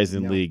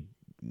Horizon League,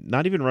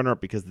 not even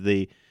runner-up, because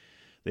they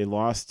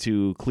lost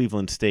to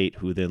Cleveland State,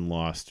 who then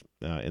lost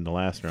in the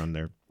last round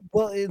there.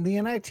 Well, in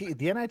the NIT,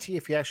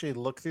 if you actually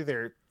look through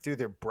their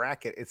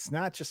bracket, it's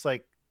not just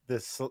like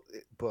this.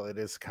 Well, it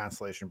is a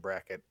consolation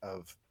bracket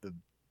of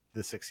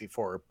the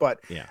 64, but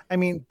I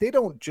mean, they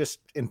don't just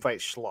invite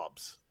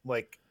schlubs.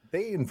 Like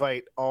they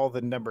invite all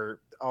the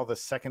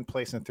second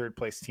place and third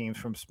place teams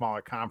from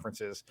smaller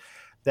conferences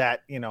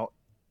that,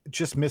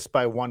 just missed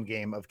by one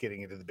game of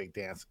getting into the big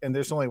dance. And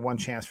there's only one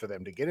chance for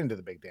them to get into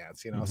the big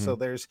dance, So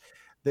there's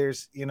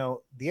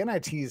the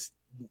NITs,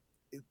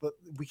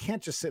 we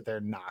can't just sit there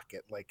and knock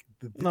it. Like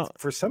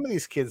for some of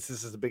these kids,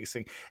 this is the biggest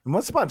thing. And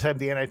once upon a time,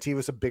 the NIT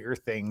was a bigger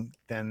thing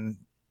than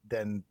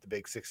the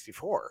big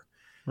 64.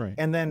 Right.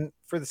 And then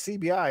for the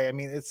CBI, I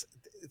mean, it's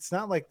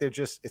not like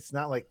it's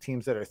not like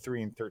teams that are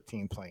 3 and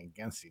 13 playing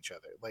against each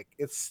other. Like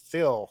it's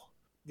still,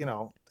 it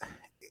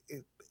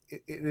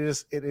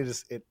is.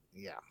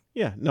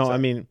 Yeah. No, so, I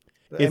mean,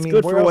 it's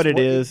good for what it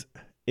is.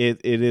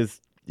 It is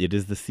the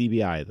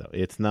CBI though.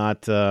 It's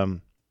not,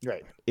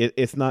 right.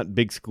 It's not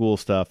big school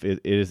stuff.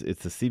 It's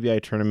the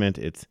CBI tournament.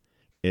 It's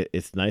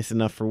nice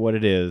enough for what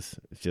it is.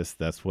 It's just,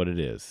 that's what it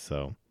is.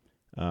 So,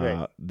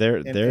 they're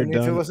done.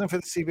 If it wasn't for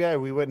the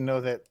CBI, we wouldn't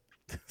know that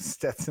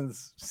Stetson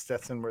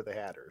were the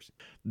Hatters.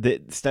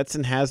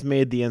 Stetson has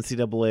made the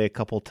NCAA a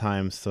couple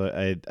times,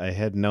 so I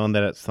had known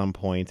that at some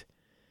point.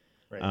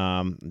 Right.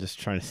 I'm just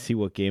trying to see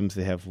what games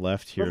they have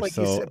left here. Like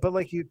you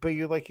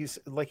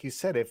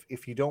said,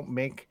 if you don't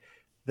make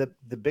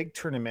the big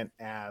tournament,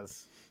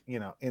 as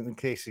in the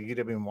case of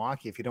UW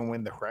Milwaukee, if you don't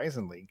win the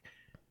Horizon League,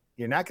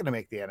 you're not going to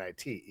make the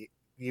NIT.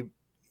 You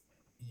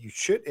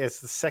should,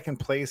 as the second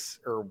place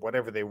or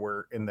whatever they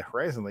were in the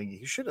Horizon League,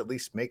 you should at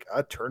least make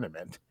a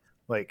tournament.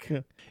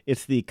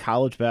 It's the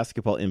College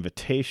Basketball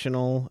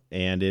Invitational,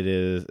 and it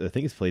is, I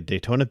think it's played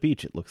Daytona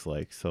Beach, it looks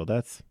like. So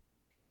that's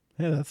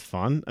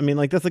fun. I mean,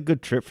 like, that's a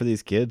good trip for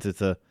these kids.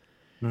 It's a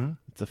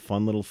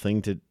fun little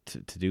thing to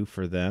do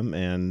for them.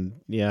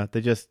 And yeah,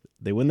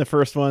 they win the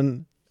first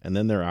one and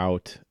then they're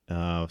out.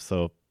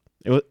 So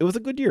it was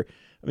a good year.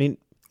 I mean,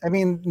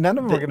 none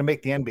of them are going to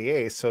make the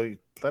NBA, so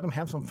let them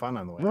have some fun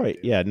on the way. Right.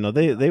 Yeah. No,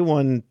 they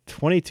won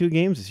 22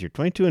 games this year,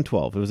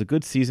 22-12. It was a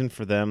good season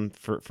for them,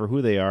 for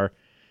who they are.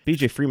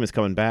 BJ Freeman's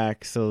coming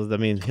back, so I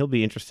mean, he'll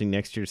be interesting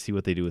next year to see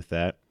what they do with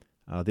that.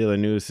 The other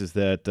news is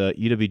that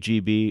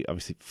UWGB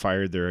obviously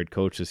fired their head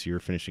coach this year,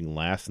 finishing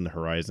last in the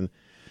Horizon.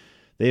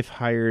 They've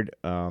hired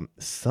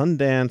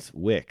Sundance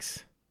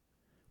Wicks,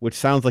 which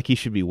sounds like he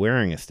should be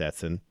wearing a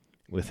Stetson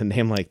with a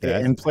name like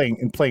that, and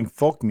playing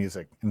folk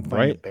music and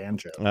playing a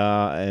banjo.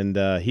 And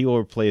he will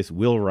replace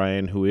Will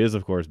Ryan, who is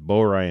of course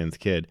Bo Ryan's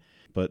kid.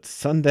 But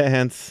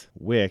Sundance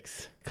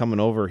Wicks coming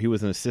over, he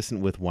was an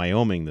assistant with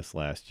Wyoming this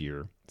last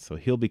year, so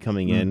he'll be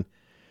coming in.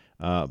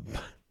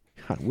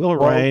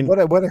 Ryan.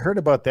 What I heard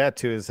about that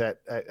too is that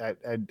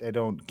I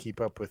don't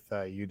keep up with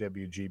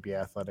UWGB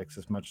athletics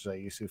as much as I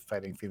used to.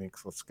 Fighting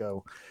Phoenix, let's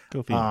go.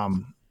 Go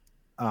Phoenix.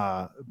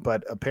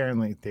 But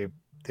apparently they've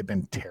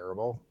been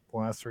terrible the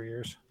last 3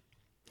 years.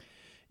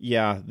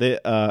 Yeah,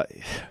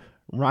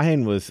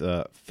 Ryan was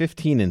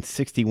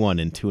 15-61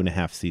 in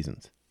 2.5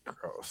 seasons.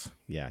 Gross.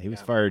 Yeah, he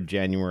was fired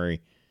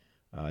January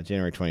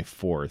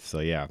 24th. So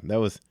yeah,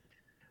 that's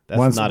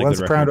not a good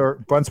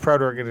record. Once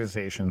proud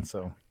organization.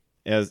 So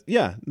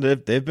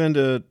they've been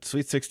to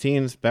Sweet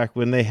 16s back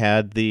when they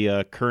had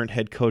the current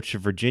head coach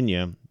of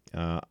Virginia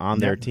on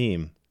their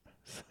team.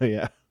 So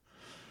yeah,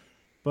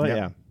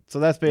 but so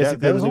that's basically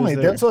that was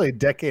only a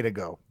decade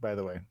ago, by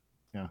the way.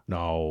 Yeah.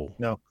 No,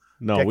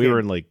 decade. We were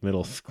in like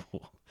middle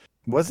school.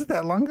 Was it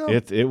that long ago?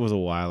 It was a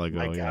while ago.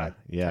 My God.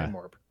 Yeah. Time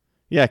warp.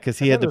 Yeah, because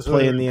he had to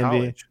play in the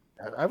NBA.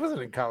 I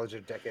wasn't in college a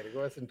decade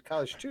ago. I was in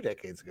college 2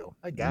 decades ago.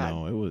 My God.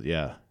 No, it was,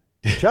 yeah.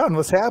 John,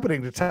 what's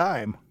happening to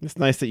time? It's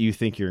nice that you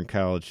think you're in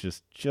college.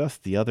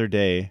 Just the other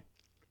day,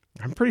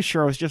 I'm pretty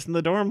sure I was just in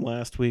the dorm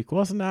last week,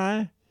 wasn't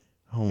I?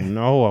 Oh,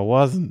 no, I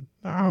wasn't.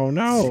 Oh,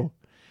 no.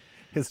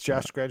 Has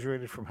Josh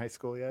graduated from high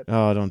school yet?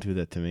 Oh, don't do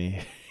that to me.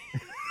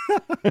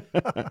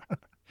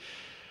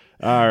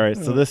 All right,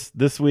 so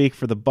this week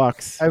for the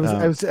Bucks, I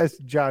was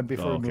John.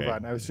 Before we move okay.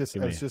 on, I was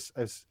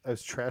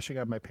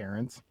trashing on my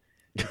parents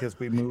because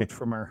we moved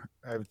from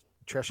I was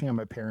trashing on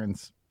my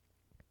parents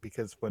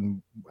because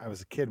when I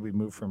was a kid, we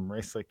moved from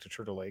Race Lake to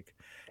Turtle Lake.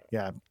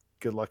 Yeah,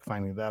 good luck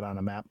finding that on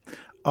a map.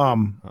 I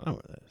don't know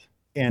what that is.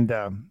 And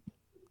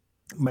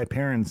my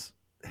parents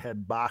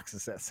had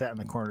boxes that sat in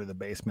the corner of the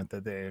basement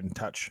that they didn't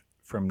touch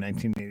from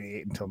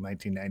 1988 until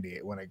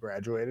 1998 when I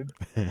graduated,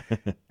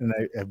 and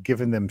I've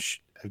given them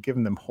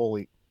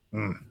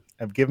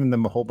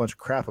a whole bunch of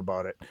crap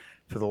about it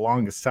for the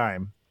longest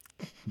time,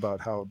 about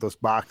how those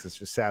boxes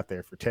just sat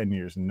there for 10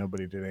 years and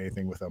nobody did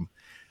anything with them.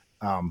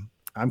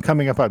 I'm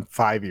coming up on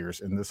 5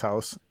 years in this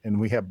house, and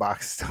we have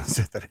boxes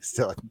downstairs that I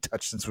still haven't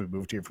touched since we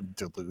moved here from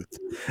Duluth.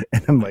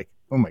 And I'm like,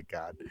 oh my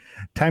God,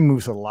 time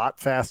moves a lot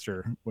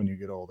faster when you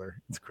get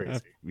older. It's crazy.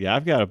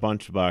 I've got a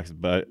bunch of boxes,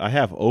 but I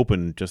have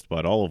opened just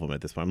about all of them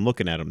at this point. I'm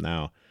looking at them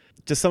now.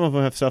 Just some of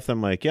them have stuff that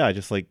I'm like, I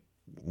just like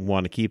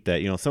want to keep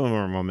that. Some of them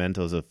are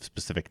mementos of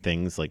specific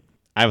things. Like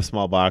I have a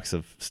small box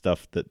of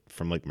stuff that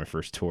from like my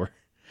first tour,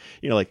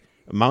 like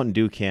a Mountain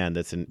Dew can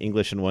that's in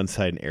English on one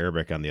side and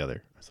Arabic on the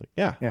other. I was like,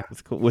 yeah,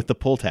 that's cool. With the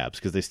pull tabs,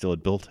 because they still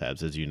had bill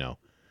tabs, as you know.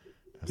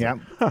 Yeah,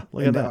 like,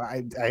 look at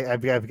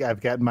that.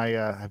 I've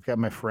got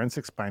my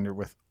forensics binder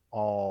with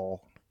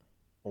all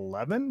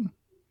 11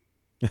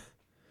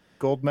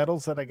 gold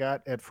medals that I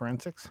got at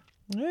forensics.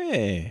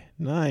 Hey,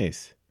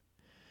 nice.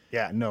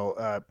 Yeah, no,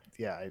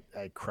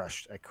 I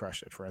crushed at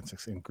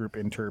forensics in group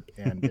interp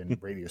and in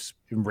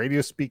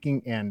radio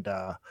speaking and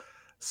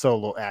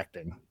solo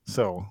acting.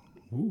 So,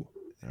 all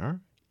right.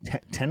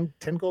 10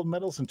 gold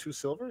medals and 2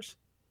 silvers.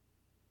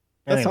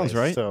 That sounds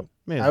right. So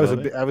I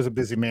was a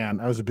busy man.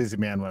 I was a busy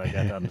man when I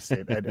got down to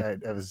state.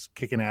 I was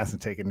kicking ass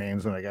and taking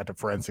names when I got to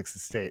forensics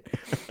at state.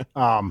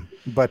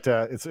 But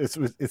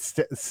it's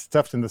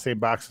stuffed in the same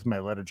box as my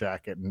letter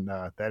jacket, and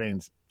that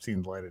ain't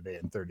seen the light of day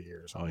in 30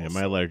 years. Oh yeah,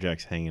 my letter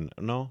jacket's hanging.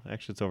 No,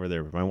 actually, it's over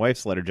there. My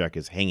wife's letter jacket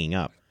is hanging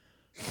up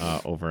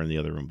over in the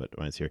other room, but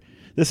mine's here.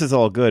 This is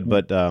all good,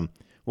 but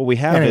what we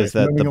have is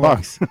that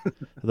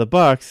the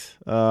Bucks,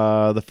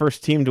 the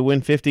first team to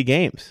win 50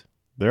 games.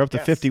 They're up to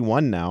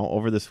 51 now.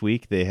 Over this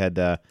week, they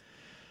had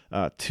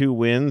 2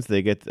 wins.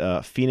 They get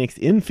Phoenix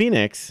in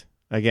Phoenix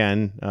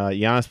again.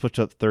 Giannis puts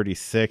up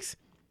 36.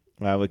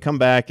 We come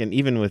back, and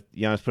even with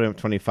Giannis putting up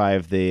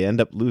 25, they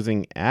end up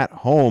losing at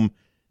home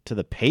to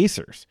the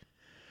Pacers,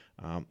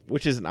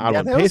 which is an odd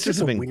one. That Pacers was just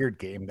have a been weird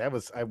game.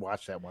 I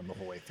watched that one the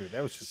whole way through.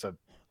 That was just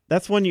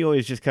That's one you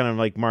always just kind of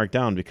like mark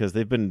down because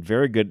they've been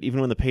very good,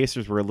 even when the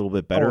Pacers were a little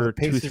bit better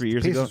 2-3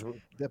 years ago.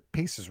 The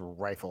Pacers were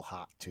rifle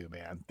hot too,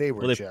 man. They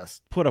were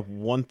just put up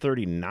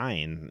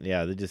 139.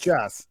 Yeah, they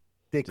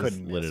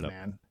couldn't lit miss, it up.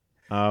 Man.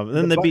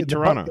 Then they beat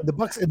Toronto. The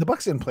Bucks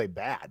didn't play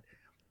bad.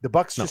 The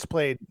Bucks just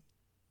played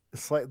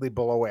slightly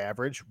below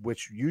average,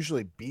 which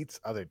usually beats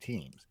other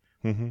teams.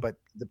 Mm-hmm. But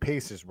the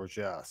Pacers were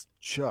just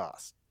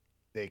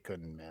they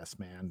couldn't miss,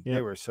 man. Yep.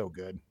 They were so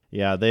good.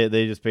 Yeah, they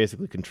just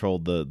basically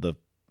controlled the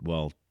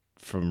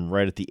from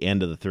right at the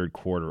end of the third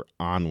quarter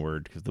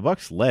onward, because the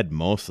Bucks led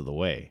most of the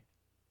way,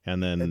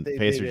 and then the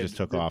Pacers just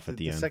took off at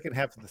the end. The second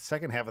half of the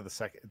second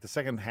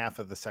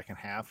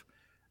half,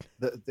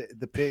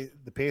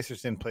 the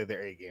Pacers didn't play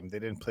their A game. They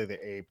didn't play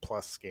their A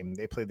plus game.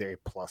 They played their A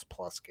plus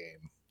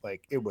game.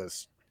 Like it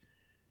was,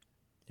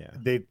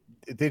 they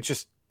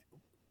just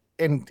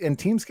and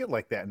teams get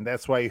like that, and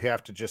that's why you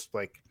have to just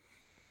like,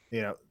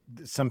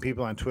 some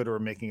people on Twitter are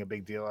making a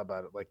big deal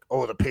about it, like,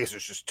 oh, the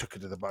Pacers just took it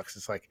to the Bucks.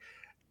 It's like,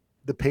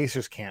 the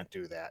Pacers can't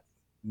do that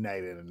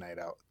night in and night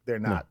out. They're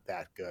not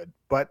that good.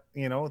 But,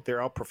 they're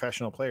all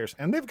professional players,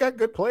 and they've got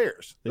good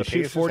players. They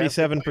shoot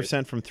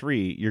 47% from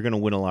 3. You're going to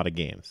win a lot of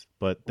games.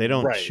 But they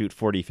don't shoot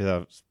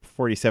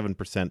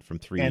 47% from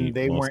 3 and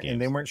they most games.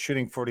 And they weren't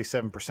shooting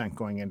 47%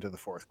 going into the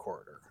fourth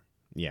quarter.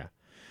 Yeah.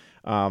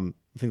 I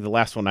think the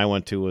last one I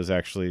went to was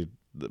actually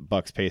the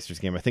Bucks-Pacers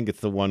game. I think it's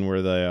the one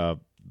where the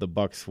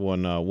Bucks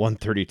won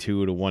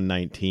 132 to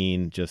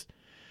 119.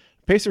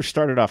 Pacers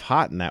started off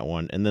hot in that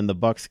one, and then the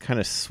Bucks kind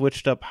of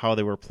switched up how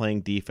they were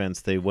playing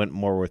defense. They went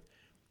more with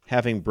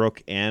having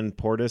Brook and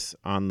Portis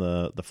on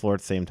the floor at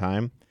the same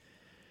time,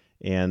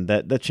 and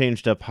that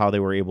changed up how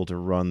they were able to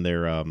run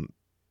their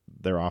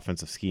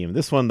offensive scheme.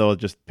 This one, though,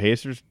 just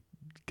Pacers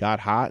got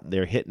hot.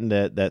 They're hitting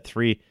that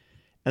 3,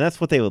 and that's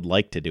what they would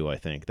like to do, I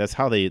think. That's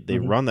how they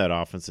run that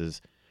offense,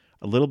 is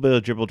a little bit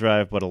of dribble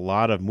drive, but a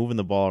lot of moving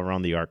the ball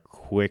around the arc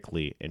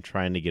quickly and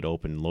trying to get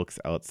open looks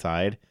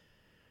outside.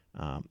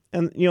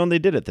 And they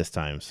did it this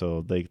time,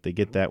 so they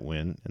get that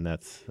win, and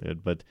that's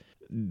good. But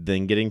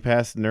then getting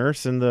past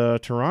Nurse and the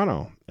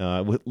Toronto,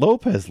 with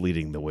Lopez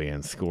leading the way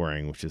in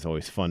scoring, which is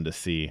always fun to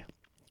see.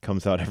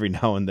 Comes out every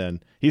now and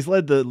then. He's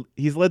led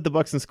the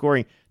Bucks in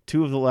scoring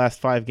 2 of the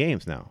last 5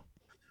 games now.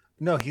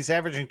 No, he's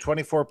averaging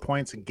 24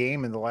 points a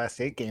game in the last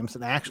 8 games,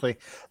 and actually,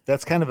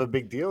 that's kind of a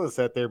big deal. Is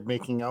that they're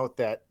making out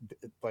that,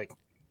 like,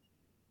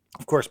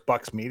 of course,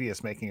 Bucks media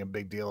is making a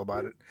big deal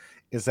about it.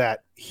 Is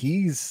that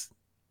he's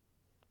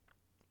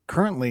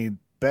currently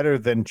better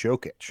than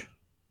Jokic.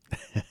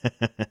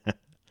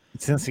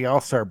 since the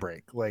All-Star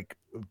break. Like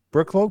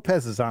Brook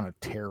Lopez is on a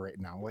tear right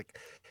now. Like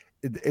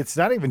it's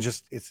not even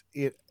just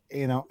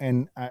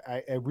and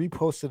I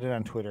reposted it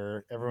on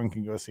Twitter. Everyone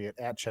can go see it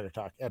at Cheddar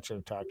Talk.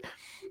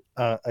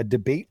 A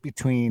debate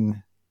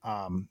between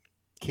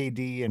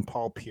KD and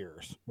Paul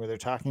Pierce, where they're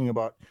talking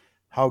about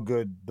how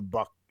good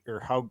the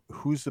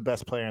who's the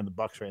best player in the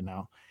Bucks right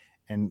now,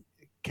 and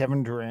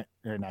Kevin Durant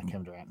or not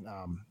Kevin Durant.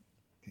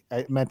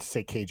 I meant to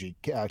say KG.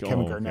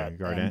 Kevin Garnett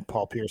and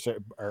Paul Pierce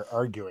are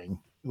arguing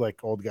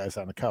like old guys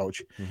on the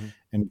couch,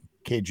 and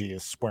KG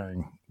is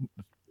swearing.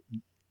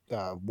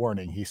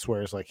 Warning, he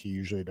swears like he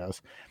usually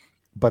does.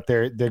 But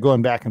they're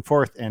going back and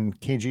forth, and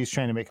KG is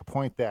trying to make a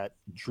point that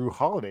Drew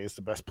Holiday is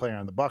the best player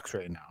on the Bucks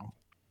right now.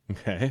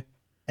 Okay.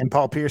 And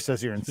Paul Pierce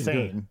says you're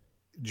insane.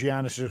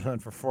 Giannis just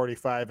went for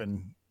 45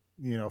 and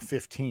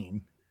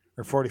 15,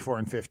 or 44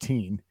 and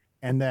 15,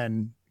 and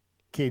then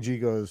KG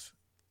goes,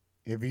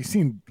 "Have you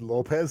seen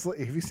Lopez?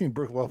 Have you seen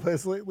Brook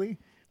Lopez lately?"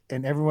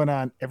 And everyone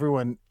on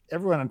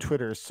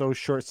Twitter is so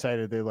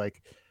short-sighted. They're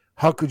like,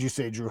 "How could you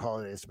say Drew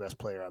Holiday is the best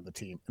player on the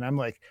team?" And I'm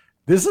like,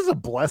 "This is a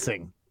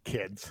blessing,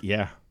 kids."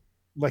 Yeah.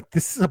 Like,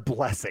 this is a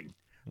blessing.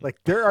 Like,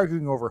 they're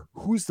arguing over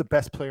who's the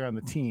best player on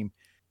the team,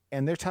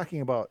 and they're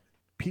talking about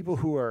people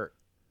who are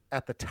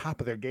at the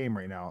top of their game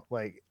right now.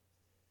 Like,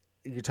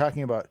 you're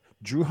talking about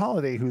Drew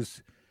Holiday,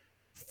 who's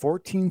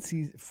 14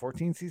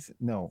 seasons.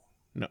 No,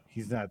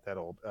 he's not that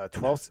old.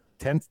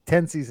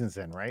 10 seasons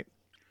in, right?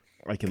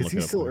 I can look it up. Because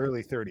he's still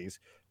early 30s.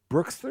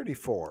 Brooks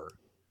 34.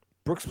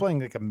 Brooks playing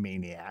like a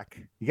maniac.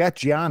 You got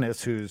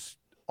Giannis, who's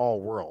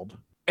all world,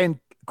 and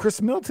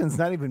Chris Middleton's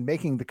not even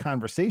making the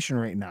conversation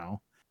right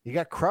now. You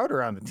got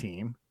Crowder on the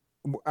team.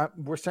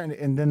 We're starting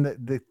to, and then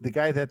the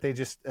guy that they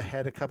just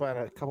had a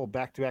couple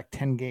back-to-back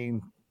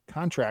 10-game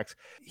contracts.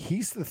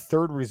 He's the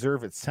third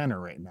reserve at center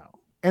right now.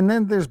 And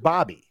then there's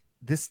Bobby.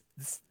 This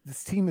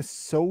team is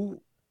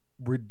so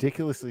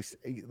ridiculously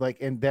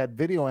like, and that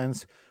video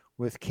ends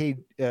with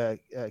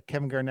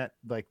Kevin Garnett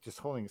like just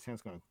holding his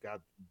hands, going,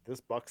 "God,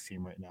 this Bucks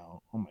team right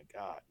now. Oh my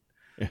God!"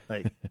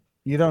 Like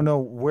you don't know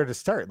where to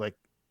start. Like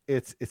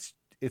it's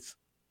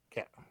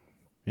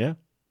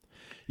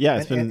yeah.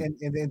 It's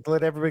and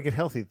let everybody get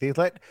healthy. They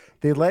let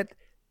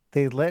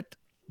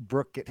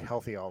Brook get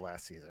healthy all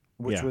last season,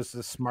 which was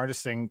the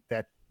smartest thing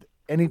that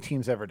any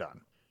team's ever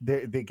done.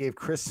 They gave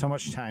Chris so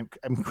much time.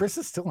 I mean, Chris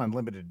is still on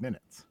limited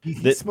minutes.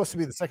 He's supposed to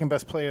be the second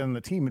best player on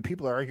the team, and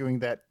people are arguing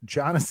that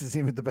Giannis is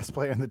even the best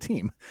player on the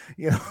team.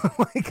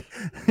 Like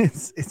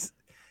it's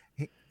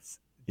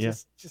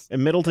just.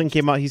 And Middleton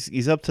came out.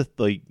 He's up to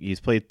he's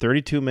played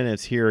 32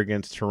 minutes here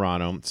against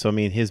Toronto. So I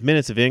mean, his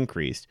minutes have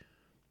increased.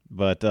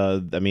 But I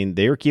mean,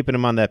 they were keeping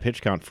him on that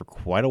pitch count for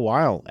quite a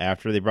while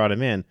after they brought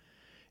him in,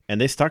 and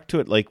they stuck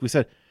to it. Like we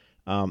said,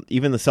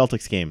 even the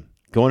Celtics game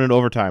going into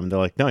overtime, they're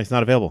like, "No, he's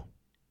not available.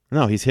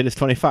 No, he's hit his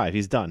 25.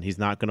 He's done. He's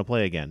not going to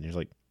play again." He's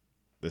like,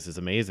 "This is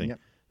amazing."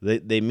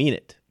 Yep. They mean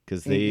it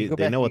because they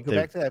know what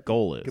their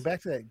goal is. Go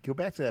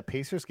back to that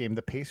Pacers game.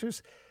 The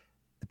Pacers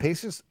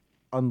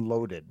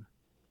unloaded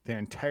their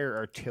entire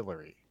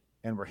artillery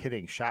and were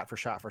hitting shot for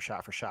shot for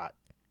shot for shot.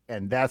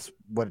 And that's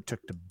what it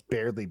took to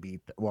barely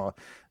beat them. Well,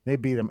 they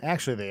beat them.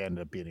 Actually, they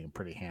ended up beating them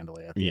pretty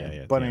handily at the end.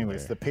 Yeah, but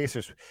anyways, the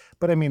Pacers.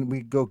 But I mean,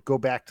 we go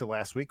back to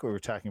last week where we were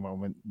talking about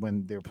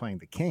when they were playing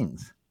the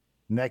Kings.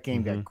 And that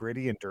game got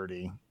gritty and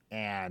dirty,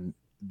 and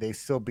they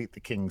still beat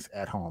the Kings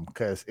at home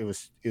because it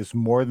was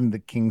more than the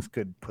Kings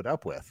could put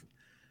up with.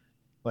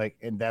 Like,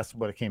 and that's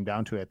what it came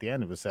down to at the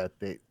end. It was that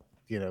they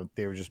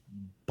were just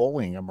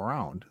bullying them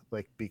around,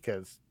 like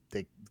because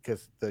the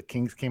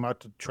Kings came out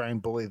to try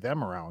and bully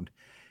them around.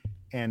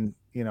 And,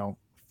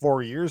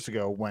 4 years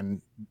ago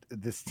when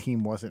this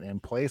team wasn't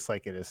in place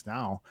like it is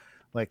now,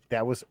 like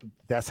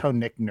that's how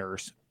Nick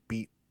Nurse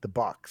beat the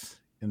Bucks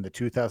in the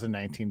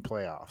 2019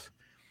 playoffs.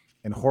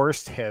 And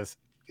Horst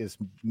is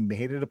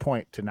made it a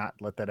point to not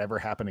let that ever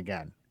happen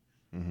again.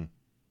 Mm-hmm.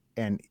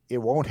 And it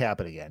won't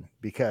happen again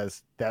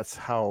because that's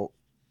how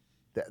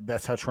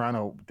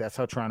Toronto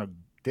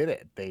did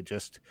it. They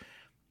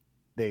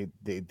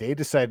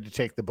decided to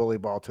take the bully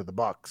ball to the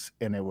Bucks,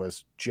 and it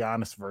was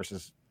Giannis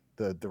versus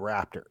the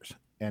Raptors,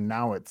 and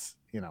now it's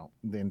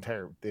the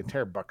entire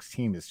Bucks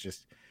team is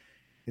just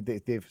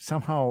they've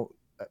somehow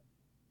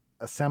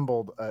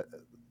assembled a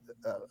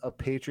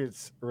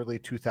Patriots early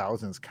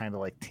 2000s kind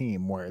of like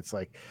team where it's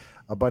like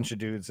a bunch of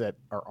dudes that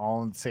are all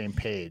on the same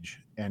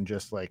page and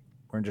just like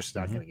we're just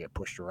not going to get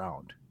pushed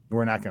around.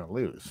 We're not going to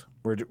lose.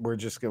 We're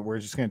just going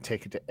to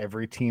take it to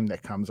every team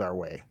that comes our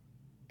way,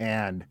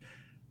 and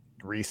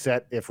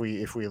reset. If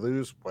we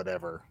lose,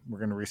 whatever, we're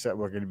going to reset.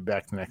 We're going to be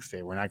back the next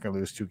day. We're not going to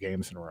lose 2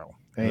 games in a row.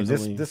 I mean,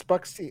 this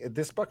Bucks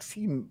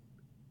team,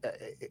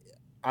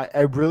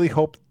 I really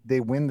hope they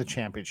win the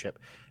championship,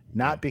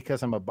 not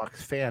because I'm a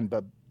Bucks fan,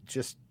 but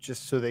just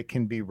so they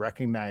can be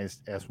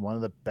recognized as one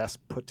of the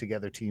best put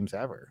together teams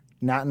ever.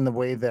 Not in the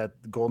way that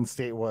Golden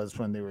State was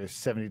when they were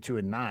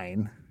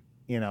 72-9,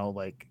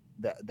 like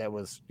that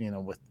was,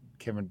 with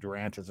Kevin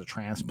Durant as a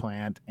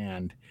transplant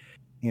and,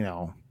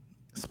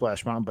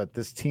 Splash Mountain, but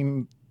this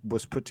team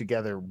was put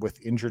together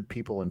with injured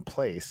people in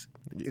place.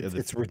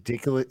 It's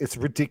ridiculous. It's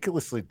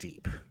ridiculously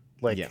deep.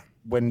 Like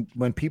when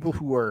people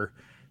who are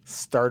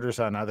starters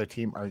on other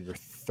team are your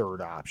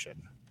third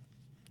option.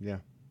 Yeah.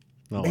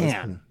 No,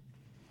 man.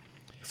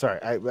 Sorry,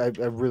 I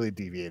really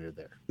deviated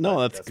there.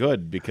 No, that's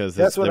good because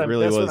that's what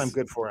I'm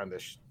good for on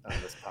this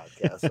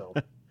podcast. So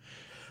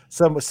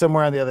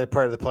somewhere on the other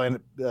part of the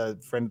planet,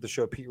 friend of the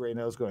show, Pete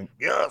Rayno, is going,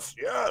 yes,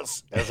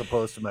 as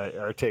opposed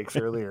to our takes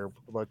earlier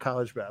about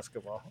college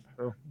basketball.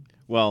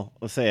 Well,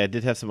 let's say I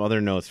did have some other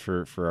notes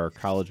for our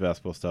college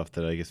basketball stuff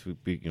that I guess we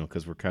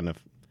because we're kind of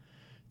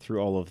through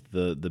all of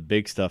the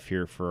big stuff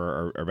here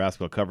for our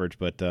basketball coverage,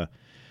 but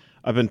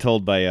I've been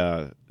told by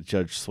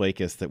Judge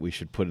Swakis that we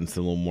should put in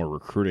some little more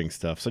recruiting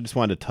stuff. So I just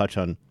wanted to touch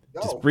on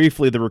just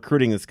briefly the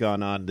recruiting that's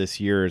gone on this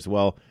year as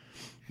well.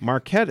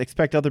 Marquette,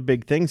 expect other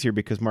big things here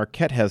because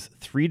Marquette has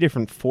 3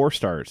 different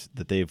 4-stars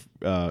that they've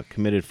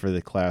committed for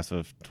the class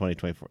of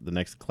 2024, the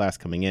next class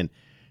coming in.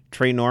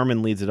 Trey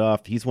Norman leads it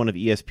off. He's one of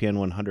ESPN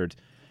 100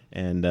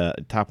 and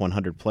top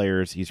 100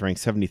 players. He's ranked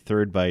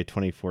 73rd by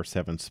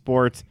 24/7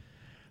 Sports.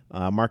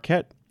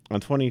 Marquette on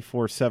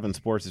 24/7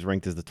 Sports is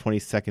ranked as the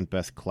 22nd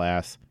best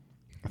class.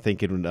 I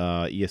think in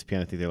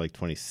ESPN, I think they're like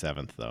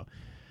 27th, though.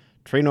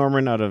 Trey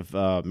Norman out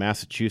of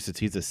Massachusetts,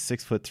 he's a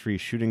 6'3"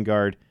 shooting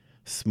guard.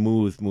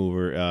 Smooth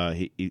mover.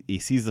 He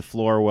sees the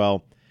floor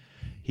well.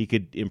 He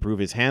could improve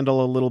his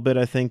handle a little bit,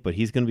 I think, but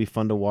he's going to be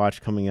fun to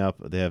watch coming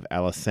up. They have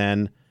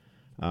Alassane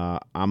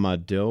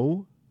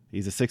Amado.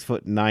 He's a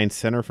 6'9"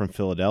 center from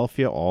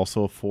Philadelphia,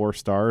 also 4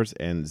 stars,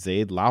 and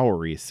Zaid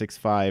Lowry,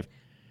 6'5"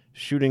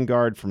 shooting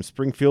guard from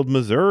Springfield,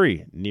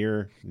 Missouri,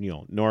 near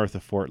north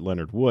of Fort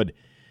Leonard Wood.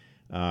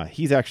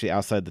 He's actually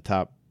outside the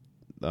top.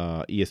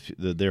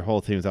 Their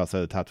whole team is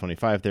outside the top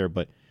 25 there,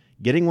 but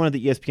getting one of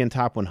the ESPN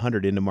top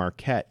 100 into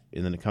Marquette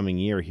in the coming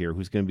year here,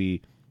 who's going to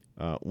be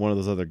one of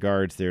those other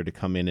guards there to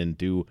come in and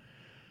do,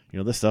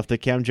 the stuff that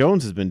Cam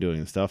Jones has been doing,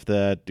 the stuff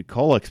that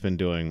Kolek's been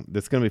doing.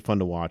 That's going to be fun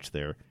to watch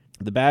there.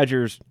 The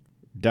Badgers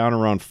down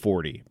around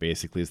 40,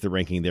 basically, is the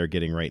ranking they're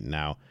getting right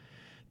now.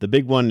 The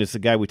big one is the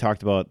guy we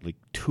talked about like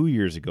 2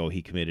 years ago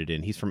he committed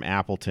in. He's from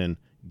Appleton,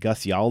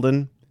 Gus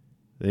Yalden.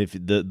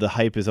 The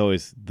hype is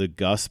always the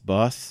Gus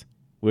bus,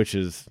 which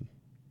is,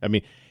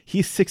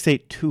 he's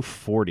 6'8",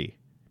 240.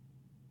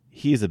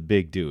 He's a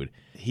big dude.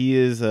 He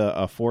is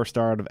a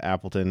 4-star out of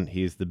Appleton.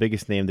 He's the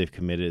biggest name they've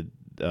committed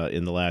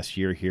in the last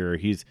year here.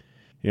 He's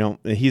a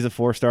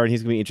 4-star, and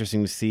he's going to be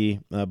interesting to see.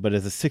 But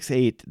as a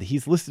 6'8",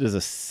 he's listed as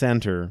a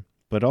center,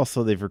 but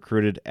also they've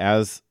recruited,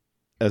 as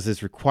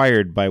is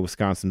required by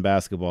Wisconsin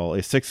basketball, a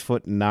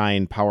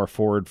 6'9" power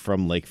forward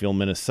from Lakeville,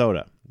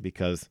 Minnesota,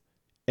 because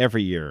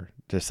every year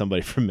there's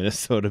somebody from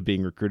Minnesota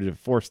being recruited, a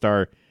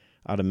 4-star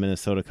out of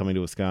Minnesota coming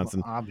to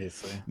Wisconsin. Well,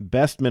 obviously.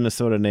 Best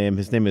Minnesota name.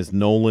 His name is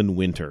Nolan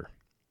Winter.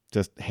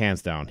 Just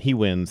hands down. He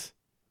wins.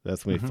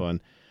 That's going to be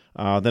fun.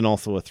 Then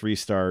also a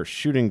 3-star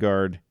shooting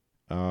guard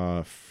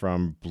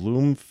from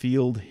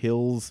Bloomfield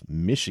Hills,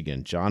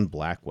 Michigan, John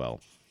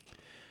Blackwell.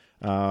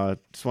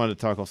 Just wanted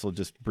to talk also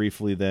just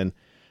briefly then.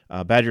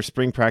 Badger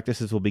spring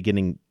practices will be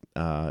beginning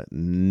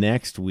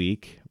next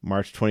week,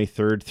 March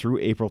 23rd through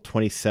April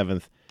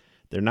 27th.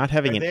 They're not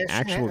having an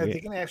actual game. Are they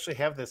going to actually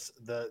have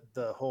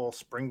the whole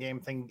spring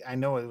game thing? I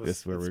know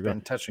it's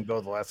been touch and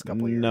go the last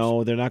couple of years.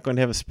 No, they're not going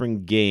to have a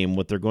spring game.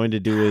 What they're going to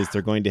do is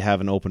they're going to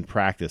have an open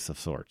practice of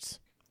sorts.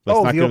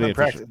 But the open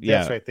practice.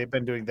 That's right. They've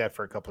been doing that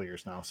for a couple of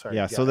years now. Sorry.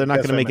 Yeah, so they're not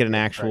going to make it an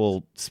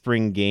actual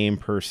spring game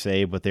per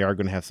se, but they are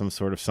going to have some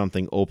sort of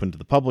something open to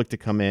the public to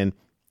come in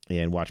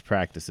and watch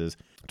practices.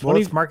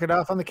 Let's mark it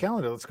off on the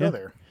calendar. Let's go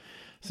there.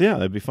 So, yeah,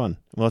 that'd be fun.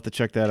 We'll have to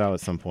check that out at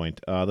some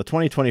point. The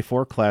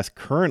 2024 class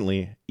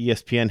currently,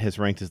 ESPN has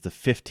ranked as the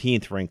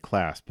 15th ranked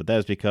class, but that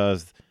is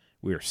because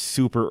we are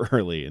super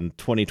early in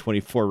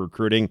 2024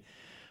 recruiting.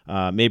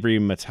 Mabry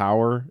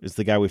Matower is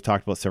the guy we've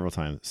talked about several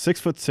times.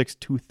 6'6",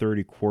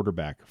 230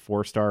 quarterback,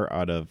 4-star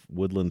out of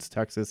Woodlands,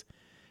 Texas.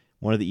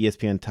 One of the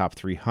ESPN top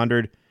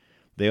 300.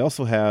 They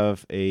also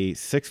have a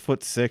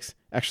 6'6".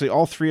 Actually,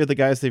 all 3 of the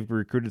guys they've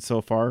recruited so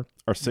far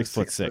are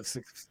 6'6".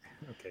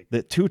 Okay.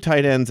 The 2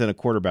 tight ends and a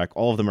quarterback,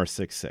 all of them are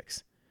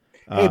 6'6".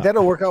 Hey,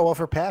 that'll work out well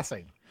for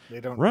passing.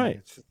 They don't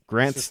right.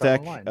 Grant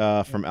Steck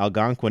from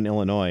Algonquin,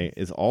 Illinois,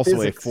 is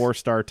also a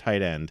 4-star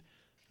tight end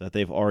that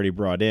they've already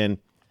brought in.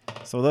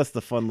 So that's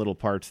the fun little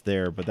parts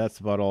there, but that's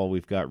about all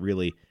we've got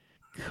really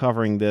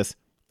covering this.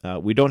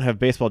 We don't have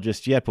baseball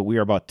just yet, but we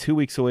are about 2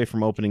 weeks away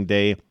from opening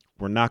day.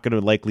 We're not going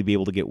to likely be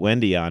able to get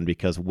Wendy on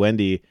because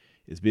Wendy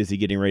is busy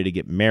getting ready to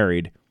get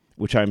married,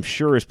 which I'm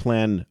sure is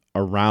planned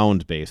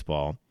around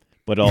baseball,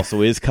 but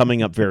also is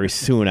coming up very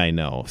soon, I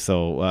know.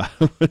 So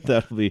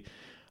that'll be,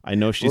 I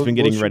know she's been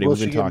getting ready. We've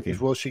been talking.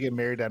 Will she get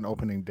married on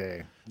opening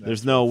day?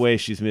 There's no way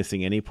she's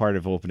missing any part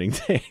of opening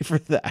day for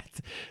that.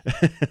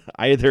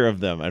 Either of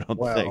them, I don't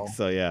think.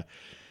 So, yeah.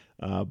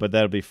 But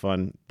that'll be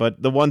fun.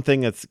 But the one thing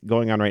that's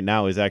going on right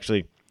now is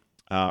actually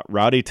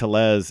Rowdy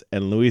Tellez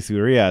and Luis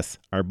Urias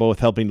are both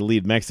helping to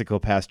lead Mexico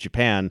past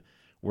Japan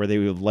where they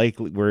would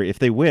likely, where if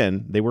they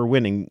win, they were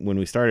winning when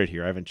we started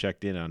here. I haven't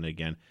checked in on it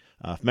again.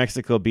 If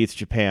Mexico beats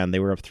Japan, they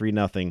were up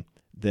 3-0.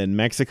 Then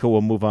Mexico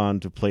will move on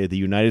to play the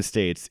United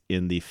States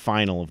in the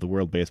final of the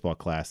World Baseball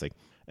Classic.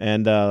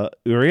 And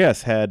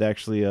Urias had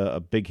actually a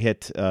big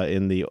hit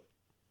in the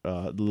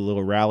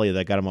little rally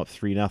that got him up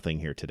 3-0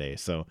 here today.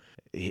 So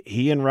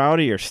he and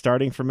Rowdy are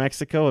starting for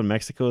Mexico, and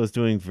Mexico is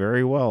doing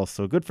very well.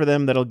 So good for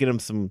them. That'll get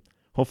them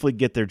hopefully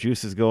get their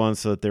juices going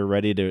so that they're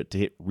ready to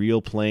hit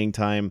real playing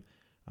time.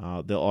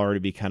 They'll already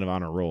be kind of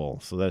on a roll,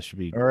 so that should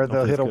be. Or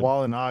they'll hit a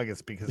wall in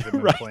August because they've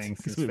been playing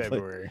since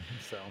February.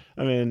 So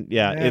I mean,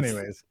 yeah. Anyways,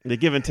 it's the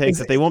give and take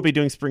that they won't be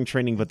doing spring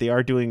training, but they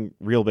are doing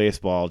real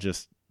baseball,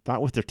 just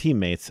not with their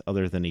teammates,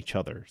 other than each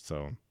other.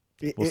 So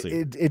we'll see.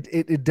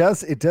 It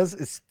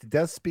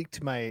does speak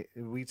to my.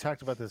 We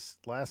talked about this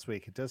last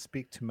week. It does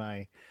speak to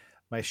my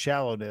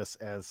shallowness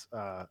as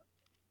a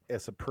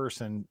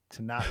person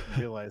to not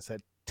realize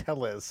that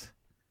Tellez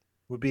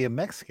would be a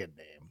Mexican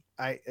name.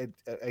 I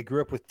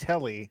grew up with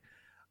Telly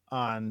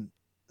on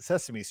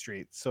Sesame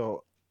Street,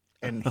 so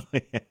and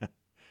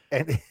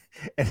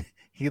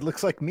he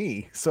looks like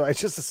me, so I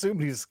just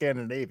assumed he was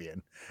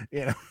Scandinavian,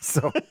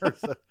 So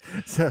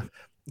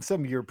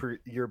some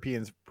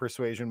European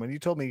persuasion. When you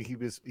told me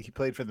he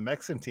played for the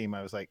Mexican team,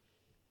 I was like,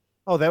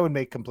 oh, that would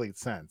make complete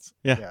sense.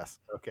 Yeah. Yes.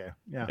 Okay.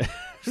 Yeah.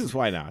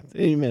 Why not?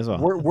 You may as well.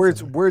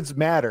 Words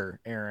matter,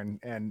 Aaron,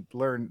 and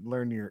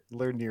learn your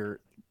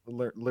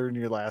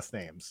last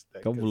names.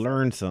 Go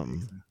learn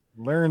something.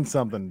 Learn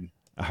something.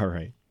 All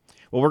right.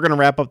 Well, we're going to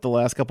wrap up the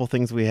last couple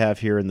things we have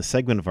here in the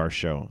segment of our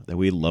show that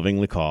we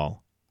lovingly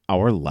call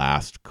our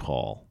last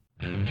call.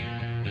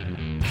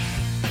 Time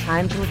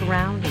to look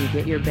around and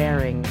get your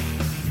bearings.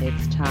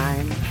 It's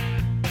time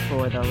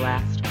for the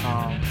last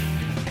call.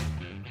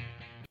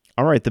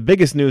 All right. The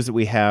biggest news that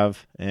we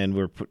have, and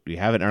we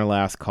have it in our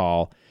last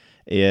call,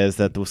 is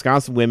that the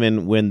Wisconsin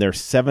women win their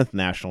 7th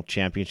national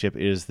championship.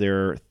 It is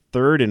their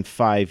 3rd in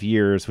 5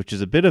 years, which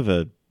is a bit of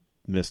a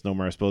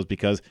misnomer, I suppose,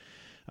 because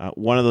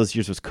one of those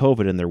years was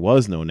COVID and there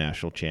was no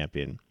national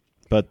champion.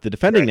 But the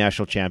defending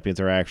national champions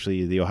are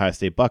actually the Ohio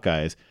State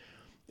Buckeyes,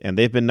 and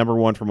they've been number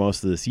 1 for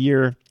most of this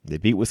year. They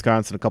beat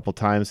Wisconsin a couple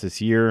times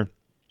this year.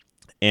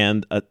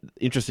 And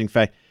interesting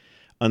fact,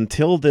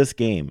 until this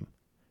game,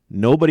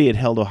 nobody had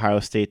held Ohio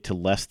State to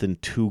less than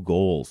 2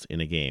 goals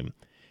in a game.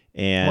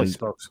 And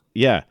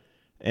yeah.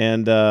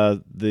 And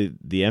the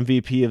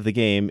MVP of the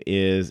game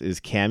is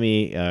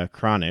Cammie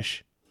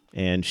Kronish,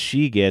 and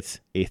she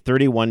gets a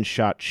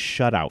 31-shot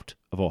shutout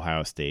of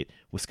Ohio State.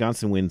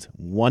 Wisconsin wins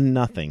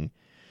 1-0.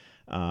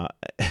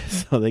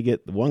 So they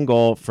get 1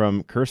 goal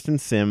from Kirsten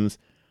Sims,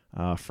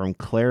 from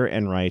Claire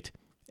Enright,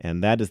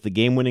 and that is the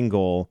game-winning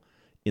goal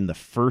in the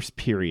first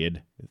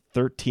period,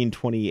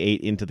 13:28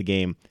 into the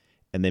game,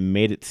 and they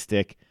made it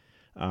stick.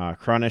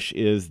 Kronish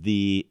is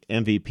the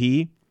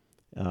MVP.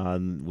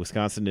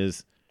 Wisconsin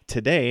is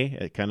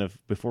today, kind of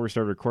before we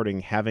started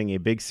recording, having a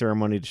big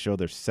ceremony to show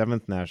their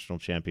 7th national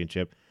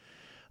championship.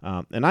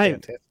 And I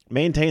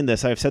maintain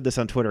this. I've said this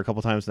on Twitter a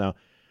couple times now.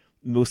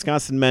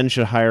 Wisconsin men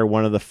should hire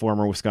one of the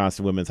former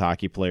Wisconsin women's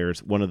hockey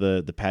players, one of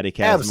the Patty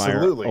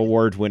Kazmaier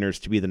award winners,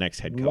 to be the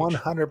next head coach.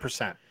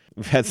 100%.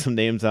 We've had some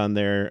names on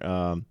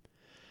there.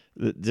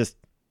 Just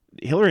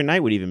Hillary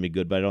Knight would even be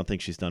good, but I don't think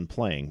she's done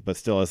playing. But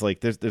still, it's like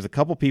there's a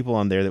couple people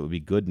on there that would be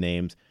good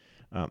names.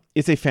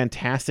 It's a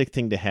fantastic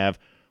thing to have.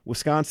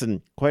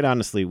 Wisconsin, quite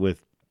honestly,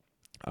 with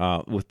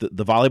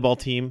the volleyball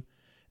team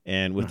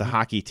and with the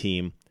hockey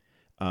team,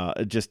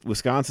 just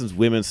Wisconsin's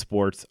women's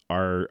sports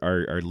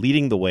are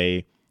leading the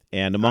way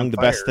and among the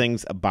best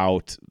things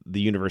about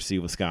the University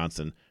of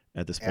Wisconsin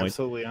at this point.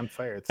 Absolutely on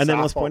fire. And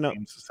then let's point out,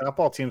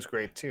 softball team's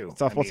great too.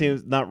 Softball team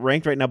is not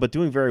ranked right now, but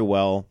doing very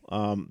well.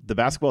 The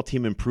basketball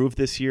team improved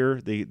this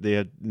year. They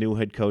had new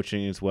head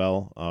coaching as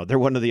well. They're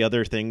one of the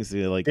other things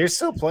they're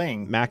still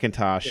playing.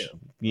 McIntosh,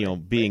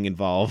 being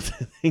involved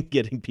in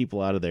getting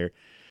people out of there.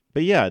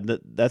 But yeah,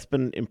 that's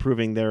been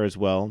improving there as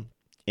well.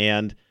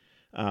 And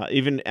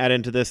even add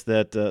into this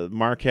that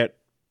Marquette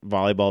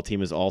volleyball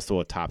team is also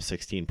a top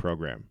 16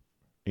 program.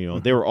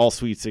 They were all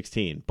Sweet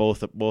 16.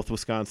 Both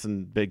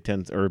Wisconsin Big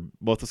Ten or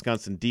both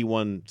Wisconsin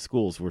D1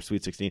 schools were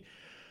Sweet 16.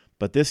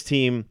 But this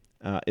team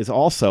is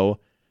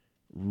also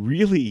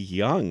really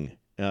young.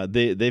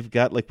 They've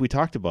got, like we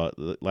talked about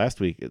last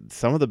week,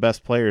 some of the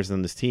best players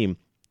on this team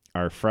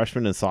are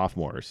freshmen and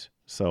sophomores.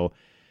 So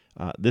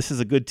this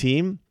is a good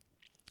team,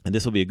 and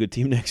this will be a good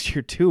team next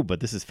year too. But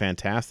this is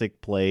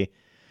fantastic play.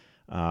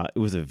 It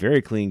was a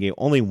very clean game.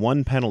 Only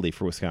 1 penalty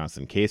for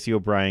Wisconsin. Casey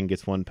O'Brien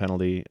gets 1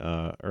 penalty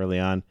early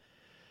on.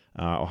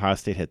 Ohio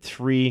State had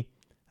 3.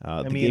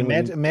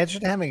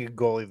 Imagine having a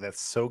goalie that's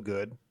so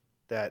good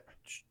that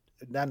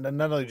not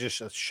only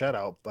just a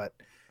shutout, but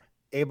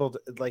able to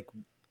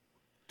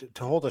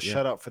hold a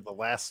shutout for the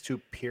last 2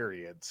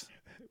 periods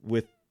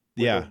with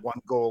a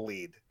 1 goal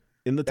lead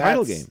in the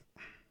title game.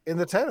 In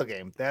the title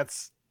game,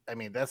 that's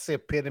the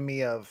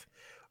epitome of.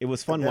 It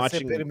was fun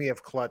watching. The epitome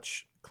of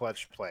clutch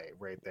play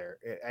right there.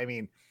 I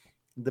mean,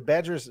 the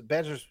Badgers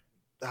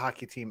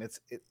hockey team.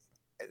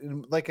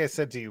 like I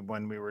said to you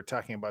when we were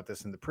talking about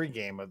this in the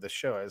pregame of the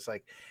show,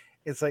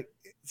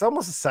 it's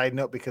almost a side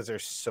note because they're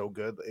so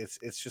good.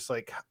 It's just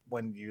like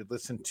when you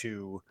listen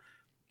to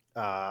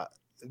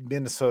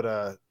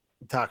Minnesota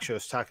talk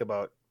shows talk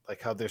about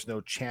like how there's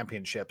no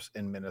championships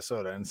in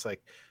Minnesota, and it's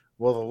like,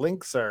 well, the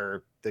Lynx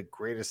are the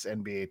greatest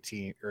NBA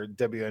team or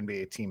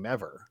WNBA team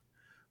ever.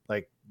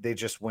 Like they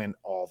just win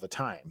all the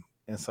time.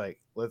 And it's like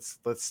let's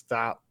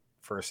stop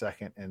for a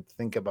second and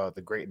think about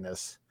the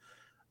greatness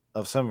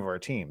of some of our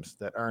teams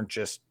that aren't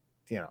just,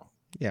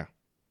 Yeah,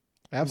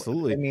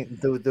 absolutely. I mean,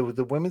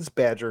 the women's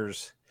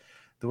Badgers,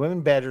 the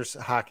women Badgers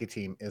hockey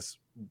team is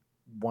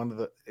one of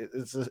the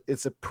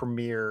it's a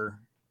premier.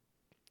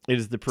 It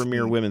is the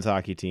premier team. Women's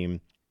hockey team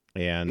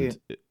and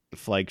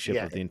flagship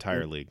of the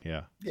entire league.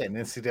 Yeah. Yeah, in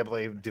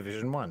NCAA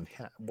Division I,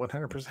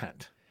 100%.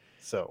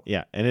 So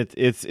yeah, and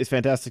it's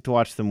fantastic to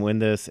watch them win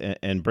this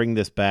and bring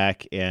this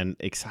back, and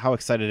how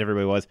excited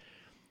everybody was.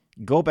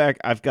 Go back.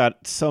 I've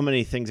got so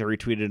many things I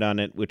retweeted on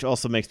it, which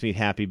also makes me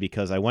happy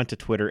because I went to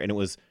Twitter and it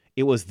was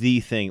the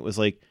thing. It was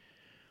like,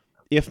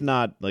 if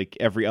not like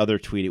every other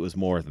tweet, it was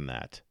more than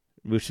that,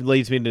 which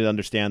leads me to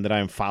understand that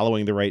I'm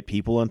following the right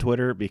people on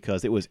Twitter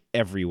because it was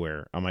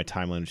everywhere on my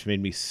timeline, which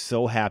made me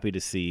so happy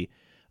to see.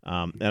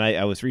 And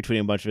I was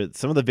retweeting a bunch of it.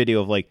 Some of the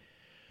video of like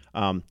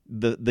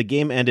the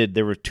game ended.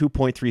 There were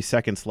 2.3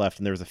 seconds left,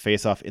 and there was a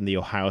face-off in the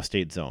Ohio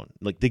State zone.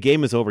 Like the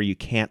game is over. You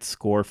can't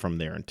score from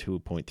there in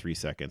 2.3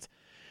 seconds.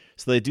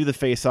 So they do the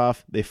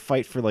face-off, they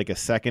fight for like a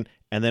second,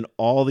 and then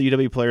all the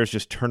UW players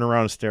just turn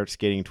around and start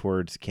skating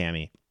towards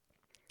Cammie.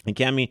 And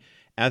Cammie,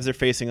 as they're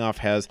facing off,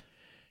 has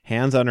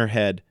hands on her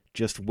head,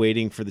 just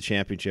waiting for the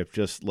championship,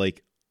 just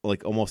like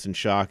almost in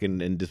shock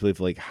and disbelief,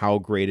 like how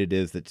great it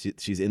is that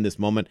she's in this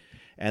moment.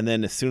 And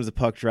then as soon as the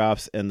puck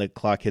drops and the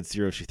clock hits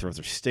 0, she throws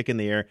her stick in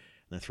the air and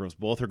then throws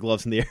both her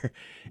gloves in the air.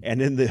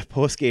 And in the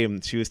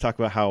post-game, she was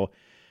talking about how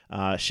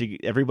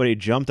everybody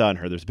jumped on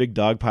her. There's a big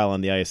dog pile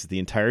on the ice. The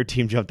entire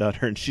team jumped on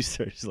her, and she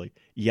started like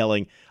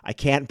yelling, "I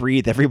can't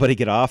breathe! Everybody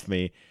get off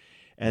me!"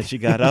 And she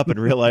got up and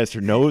realized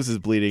her nose is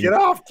bleeding. Get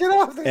off!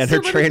 And her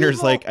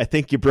trainer's like, "I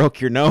think you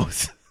broke your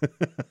nose."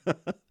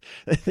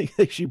 I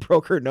think she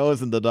broke her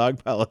nose in the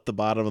dog pile at the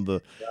bottom of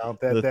the. Well,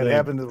 that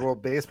happened to the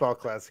World Baseball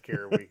Classic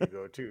here a week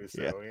ago too.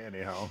 So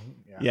anyhow,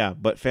 yeah,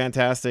 but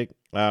fantastic.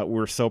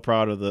 We're so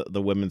proud of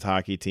the women's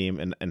hockey team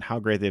and how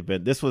great they've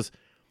been. This was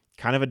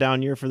kind of a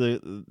down year for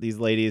these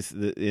ladies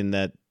in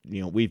that,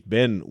 we've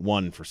been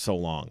one for so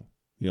long,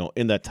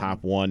 in that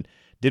top one.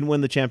 Didn't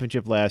win the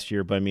championship last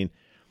year, but I mean,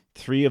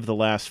 3 of the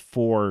last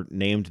 4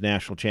 named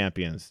national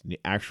champions, the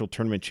actual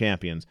tournament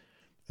champions,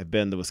 have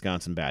been the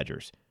Wisconsin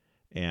Badgers.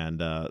 And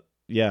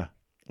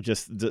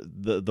just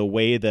the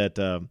way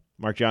that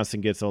Mark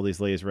Johnson gets all these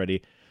ladies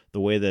ready,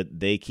 the way that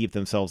they keep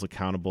themselves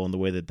accountable, and the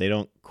way that they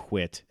don't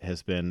quit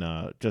has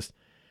been just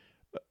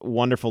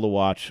wonderful to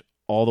watch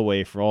all the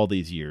way for all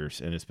these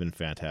years, and it's been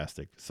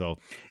fantastic. So,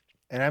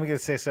 and I'm going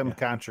to say something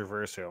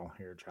controversial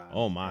here, John.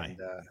 Oh my! And,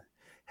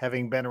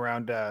 having been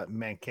around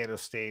Mankato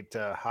State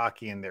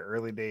hockey in their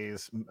early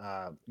days,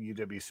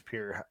 UW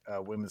Superior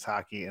women's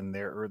hockey in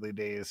their early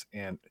days,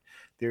 and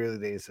the early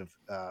days of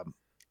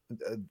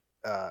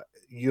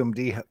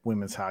UMD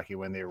women's hockey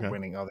when they were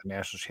winning all the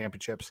national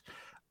championships,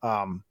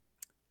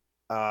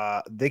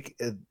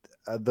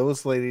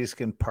 those ladies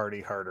can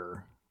party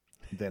harder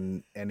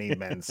than any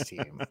men's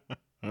team.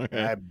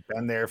 Okay. I've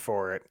been there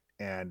for it,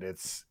 and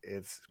it's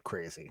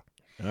crazy.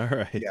 All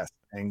right. Yes,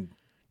 and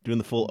doing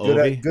the full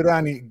OV. Good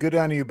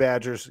on you,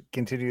 Badgers.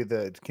 Continue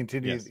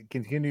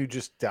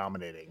just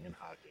dominating in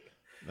hockey.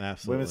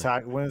 Absolutely.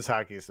 Women's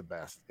hockey is the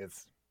best.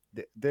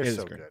 They're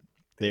so good.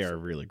 They are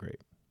really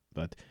great.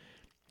 But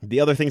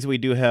the other things that we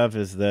do have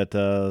is that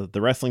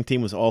the wrestling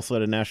team was also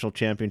at a national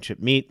championship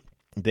meet.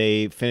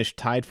 They finished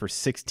tied for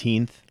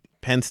 16th.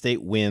 Penn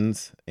State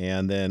wins,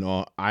 and then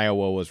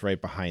Iowa was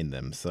right behind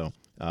them. So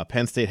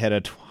Penn State had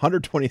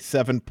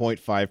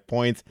 127.5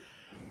 points.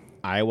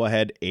 Iowa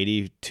had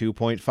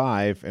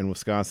 82.5, and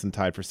Wisconsin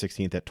tied for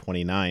 16th at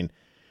 29.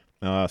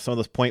 Some of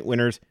those point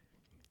winners,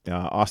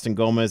 Austin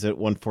Gomez at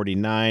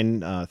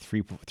 149,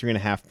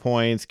 3.5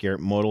 points.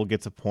 Garrett Model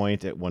gets a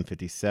point at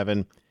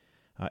 157.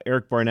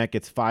 Eric Barnett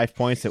gets 5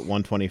 points at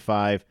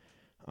 125.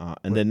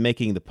 And then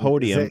making the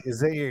podium. Is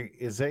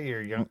that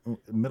your young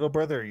middle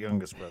brother or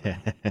youngest brother?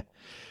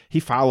 He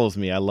follows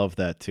me. I love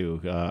that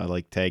too. I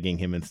like tagging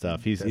him and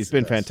stuff. He's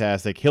been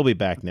fantastic. He'll be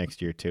back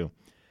next year too.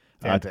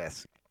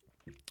 Fantastic.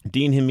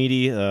 Dean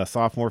Hamidi,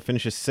 sophomore,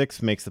 finishes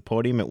 6th, makes the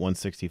podium at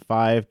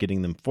 165,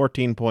 getting them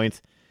 14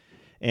 points.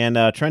 And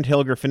Trent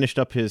Hilger finished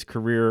up his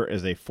career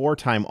as a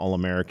 4-time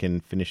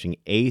All-American, finishing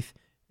 8th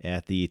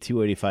at the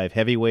 285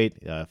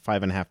 heavyweight,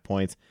 5.5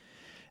 points.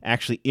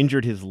 Actually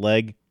injured his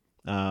leg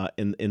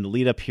in the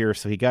lead up here,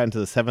 so he got into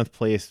the 7th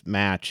place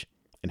match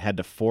and had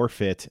to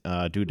forfeit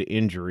due to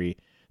injury.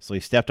 So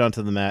he stepped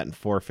onto the mat and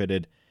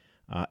forfeited.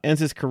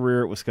 Ends his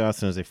career at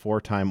Wisconsin as a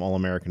 4-time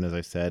All-American, as I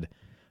said.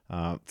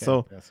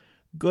 So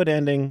good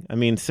ending. I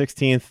mean,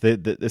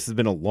 16th. This has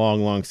been a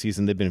long, long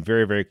season. They've been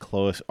very, very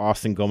close.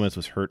 Austin Gomez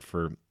was hurt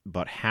for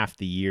about half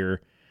the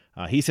year.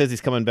 He says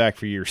he's coming back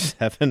for year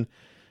 7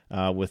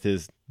 with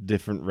his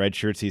different red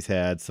shirts he's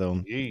had.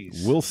 So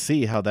we'll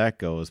see how that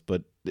goes.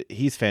 But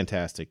he's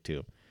fantastic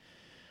too.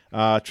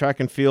 Track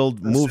and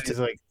field moved.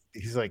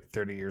 He's like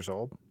 30 years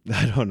old.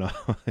 I don't know.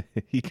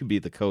 He could be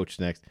the coach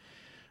next.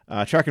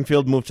 Track and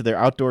field moved to their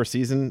outdoor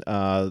season.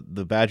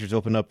 The Badgers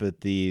opened up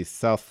at the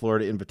South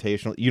Florida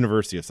Invitational,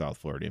 University of South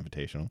Florida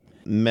Invitational.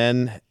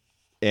 Men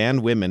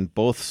and women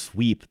both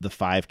sweep the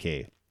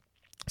 5K.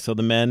 So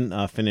the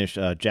men finished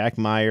Jack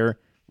Meyer,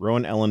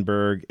 Rowan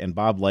Ellenberg, and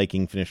Bob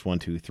Liking finished 1,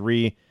 2,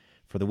 3.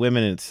 For the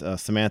women, it's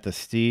Samantha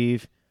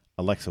Steve,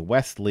 Alexa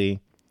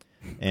Westley,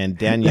 and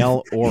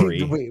Danielle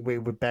Ori.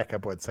 Wait, back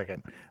up 1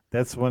 second.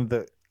 That's one of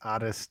the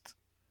oddest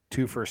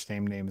 2 first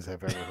names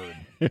I've ever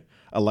heard.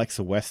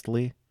 Alexa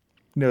Westley?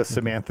 No,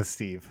 Samantha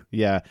Steve.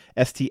 Yeah,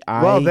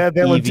 S-T-I-E-V-E. Well, that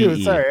one too.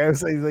 Sorry, I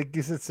was like,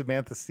 you said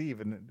Samantha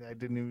Steve, and I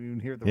didn't even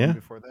hear the one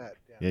before that.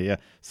 Yeah.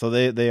 So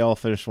they all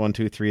finished 1,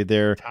 2, 3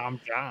 there.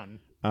 Tom John.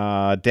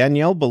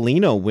 Danielle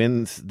Bellino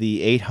wins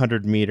the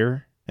 800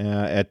 meter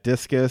at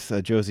discus.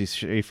 Josie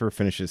Schaefer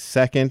finishes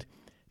 2nd.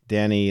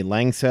 Danny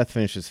Langseth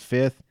finishes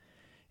 5th.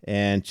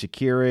 And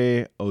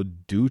Chikere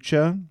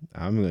Oducha,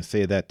 I'm going to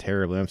say that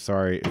terribly, I'm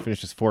sorry,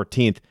 finishes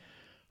 14th.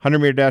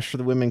 100-meter dash for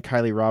the women,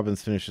 Kylie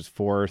Robbins finishes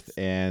 4th,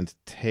 and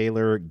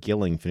Taylor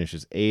Gilling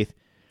finishes 8th.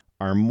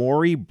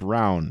 Armory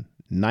Brown,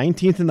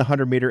 19th in the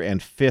 100-meter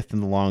and 5th in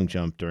the long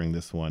jump during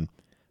this one.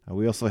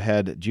 We also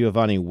had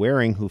Giovanni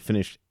Waring, who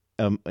finished,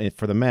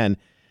 for the men,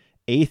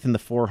 8th in the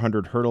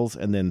 400 hurdles,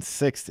 and then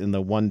 6th in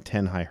the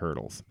 110 high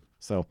hurdles.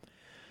 So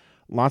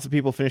lots of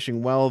people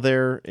finishing well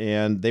there,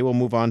 and they will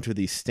move on to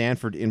the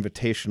Stanford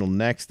Invitational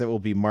next. That will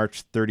be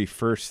March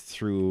 31st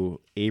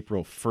through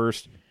April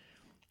 1st.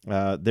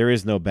 There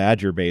is no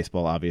Badger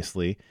baseball,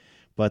 obviously,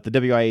 but the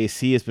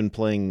WIAC has been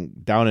playing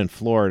down in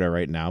Florida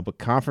right now, but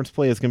conference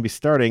play is going to be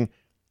starting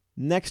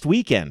next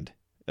weekend.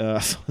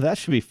 So that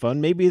should be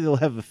fun. Maybe they'll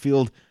have a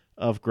field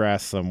of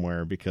grass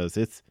somewhere because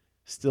it's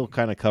still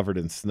kind of covered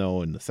in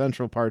snow in the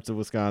central parts of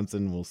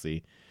Wisconsin. We'll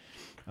see.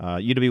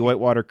 UW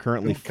Whitewater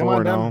currently 4-0. Come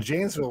on down to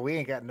Janesville. We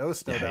ain't got no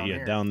snow down here.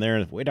 Yeah, down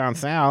there, way down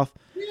south.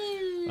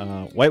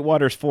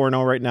 Whitewater's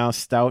 4-0 right now.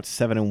 Stout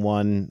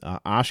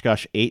 7-1.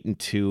 Oshkosh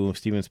 8-2.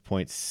 Stevens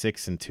Point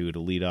 6-2 to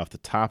lead off the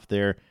top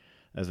there.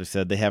 As I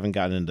said, they haven't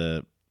gotten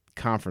into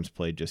conference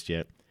play just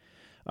yet.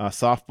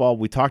 Softball,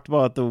 we talked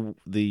about the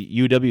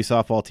UW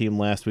softball team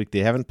last week. They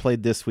haven't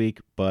played this week,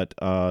 but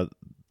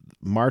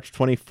March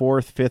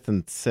 24th, 5th,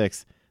 and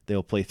 6th, they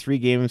will play 3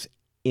 games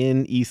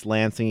in East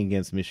Lansing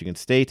against Michigan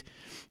State.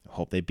 I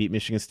hope they beat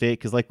Michigan State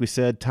because, like we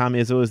said, Tom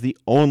Izzo is the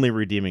only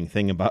redeeming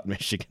thing about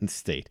Michigan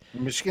State.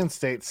 Michigan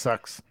State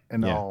sucks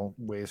in all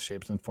ways,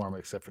 shapes, and form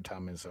except for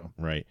Tom Izzo.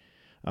 Right.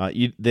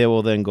 They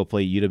will then go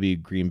play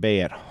UW Green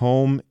Bay at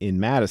home in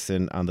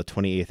Madison on the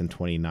 28th and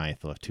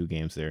 29th. They'll have 2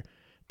 games there.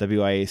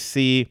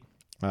 WIAC,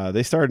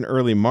 they started in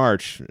early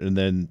March and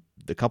then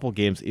a couple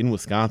games in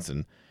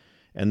Wisconsin,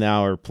 and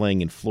now are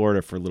playing in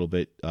Florida for a little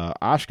bit.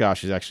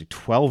 Oshkosh is actually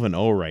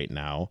 12-0 right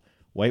now.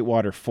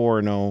 Whitewater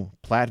 4-0,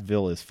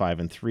 Platteville is 5-3,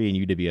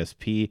 and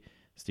UWSP,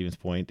 Stevens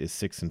Point, is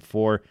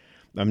 6-4.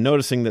 I'm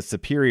noticing that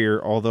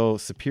Superior, although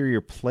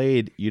Superior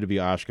played UW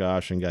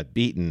Oshkosh and got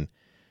beaten,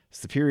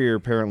 Superior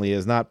apparently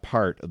is not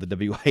part of the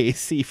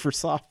WIAC for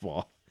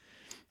softball.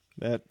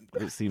 That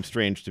seems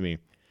strange to me.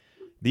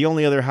 The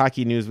only other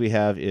hockey news we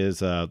have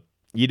is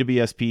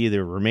UWSP,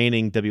 the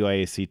remaining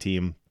WIAC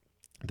team.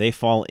 They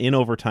fall in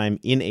overtime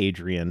in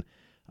Adrian,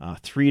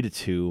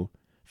 3-2.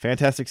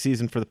 Fantastic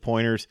season for the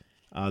Pointers.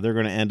 They're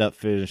going to end up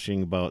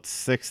finishing about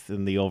 6th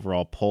in the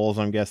overall polls,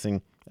 I'm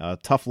guessing.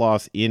 Tough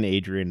loss in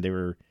Adrian. They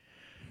were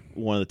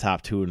one of the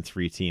top 2 and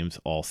 3 teams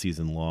all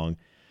season long.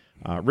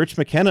 Rich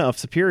McKenna of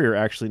Superior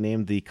actually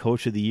named the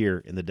Coach of the Year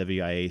in the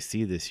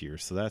WIAC this year,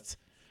 so that's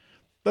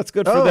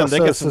good for them. They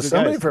got some good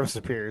somebody guys. from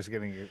Superior is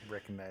getting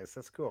recognized.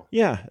 That's cool.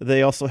 Yeah,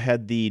 they also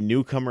had the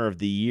Newcomer of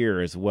the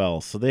Year as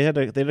well. So they had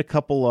a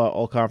couple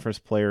all-conference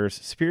players.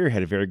 Superior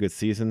had a very good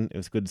season. It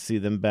was good to see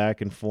them back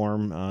in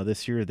form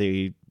this year.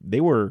 They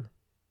were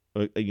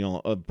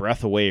a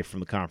breath away from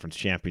the conference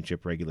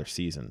championship regular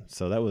season.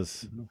 So that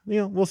was,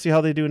 we'll see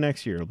how they do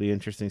next year. It'll be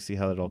interesting to see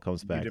how that all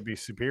comes back. UW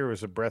Superior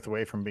was a breath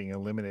away from being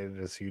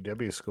eliminated as a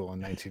UW school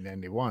in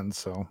 1991.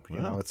 So,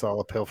 it's all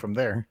uphill from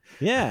there.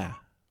 Yeah,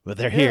 but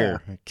they're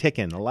here,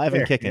 kicking, alive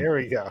and kicking. There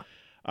we go.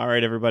 All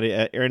right, everybody.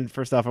 Aaron,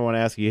 first off, I want to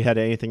ask you had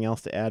anything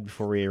else to add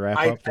before we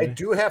wrap up? I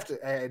do have to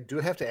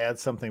add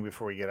something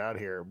before we get out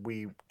here.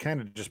 We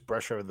kind of just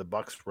brush over the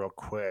Bucks real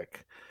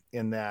quick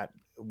in that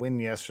win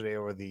yesterday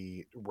over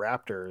the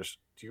Raptors.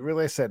 Do you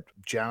realize that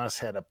Giannis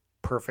had a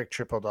perfect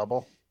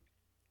triple-double?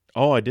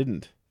 Oh, I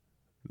didn't.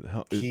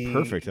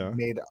 Perfect, huh?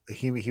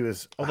 He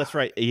was. Oh, that's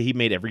right. He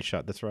made every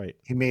shot. That's right.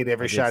 He made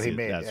every shot he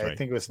made. That's right. I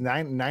think it was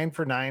 9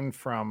 for 9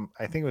 from.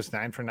 I think it was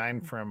 9 for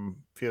 9 from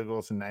field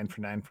goals and 9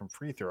 for 9 from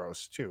free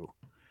throws too.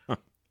 Huh.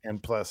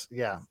 And plus, he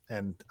had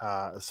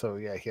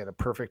a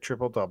perfect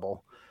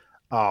triple-double,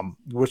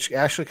 which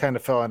actually kind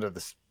of fell under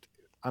the.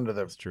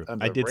 That's true.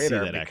 Under I did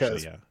radar see that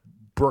because actually. Yeah.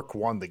 Brooke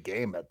won the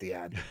game at the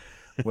end,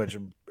 which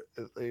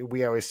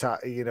we always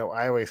talk,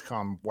 I always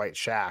call him White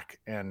Shaq,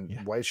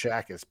 and White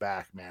Shaq is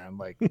back, man.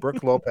 Like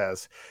Brook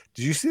Lopez.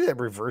 Did you see that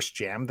reverse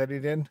jam that he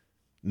did?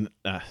 No,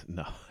 I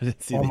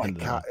didn't see Oh my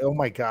God. Oh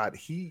my God.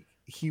 He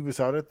was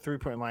out at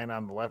 3-point line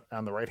on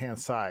the right hand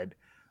side,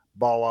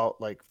 ball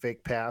out, like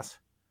fake pass,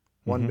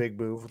 one big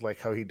move, like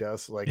how he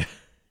does, like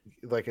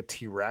a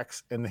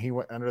T-Rex, and then he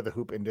went under the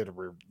hoop and did a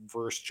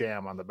reverse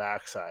jam on the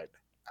backside.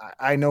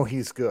 I know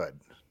he's good.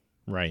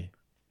 Right.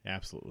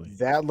 Absolutely.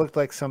 That looked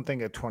like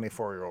something a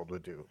 24-year-old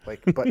would do.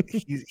 Like, but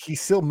he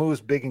still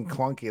moves big and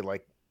clunky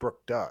like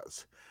Brook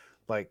does.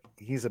 Like,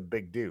 he's a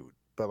big dude,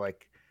 but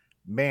like,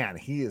 man,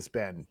 he has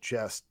been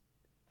just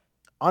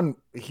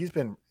he's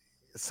been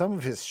some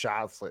of his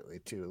shots lately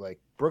too. Like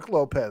Brook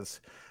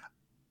Lopez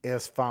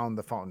has found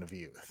the fountain of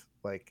youth.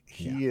 Like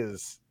he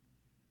is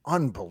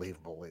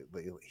unbelievable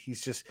lately.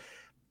 He's just,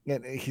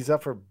 he's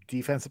up for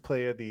defensive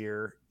player of the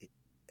year.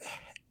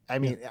 I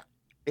mean,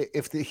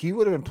 if he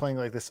would have been playing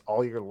like this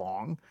all year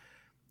long,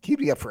 he'd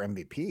be up for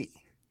MVP.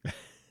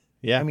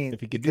 Yeah, I mean, if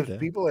he could do that.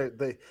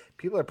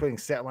 People are putting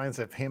stat lines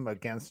of him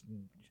against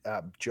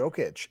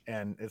Jokic,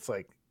 and it's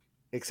like,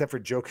 except for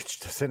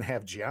Jokic doesn't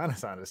have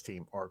Giannis on his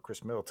team, or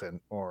Chris Middleton,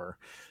 or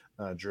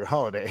Drew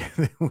Holiday.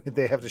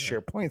 They have to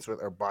share points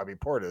with, or Bobby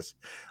Portis.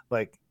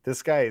 Like,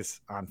 this guy is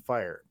on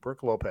fire.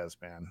 Brook Lopez,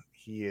 man,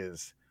 he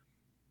is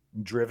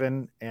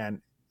driven, and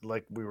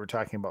like we were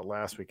talking about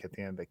last week at the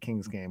end of the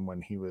Kings game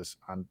when he was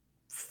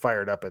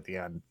fired up at the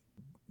end,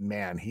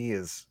 man, he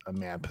is a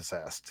man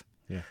possessed.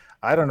 Yeah,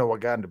 I don't know what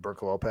got into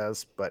Brook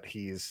Lopez, but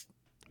he's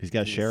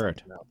got to share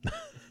it.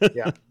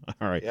 Yeah.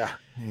 All right.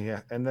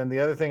 Yeah. And then the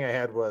other thing I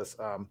had was,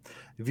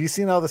 have you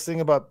seen all this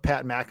thing about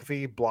Pat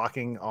McAfee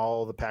blocking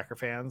all the Packer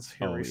fans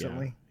here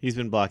recently? Yeah. He's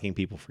been blocking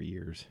people for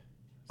years.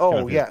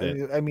 I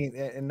mean,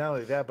 and not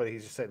only that, but he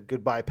just said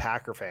goodbye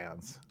Packer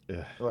fans.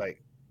 Ugh.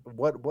 Like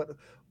what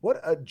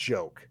a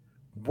joke.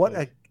 What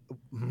a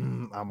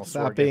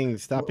stop being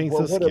so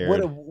scared.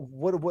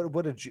 What a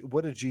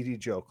GD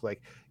joke.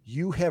 Like,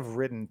 you have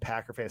ridden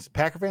Packer fans.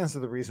 Packer fans are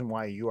the reason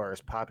why you are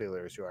as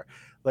popular as you are.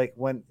 Like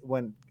when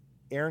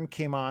Aaron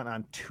came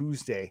on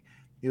Tuesday,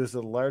 it was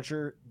the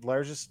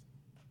largest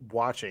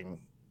watching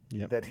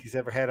that he's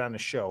ever had on a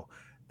show.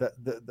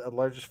 The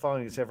largest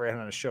following he's ever had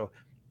on a show.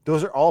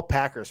 Those are all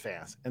Packers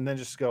fans. And then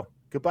just go,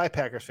 goodbye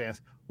Packers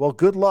fans. Well,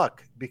 good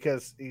luck,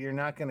 because you're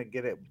not going to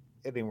get it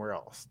anywhere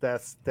else.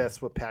 That's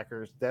what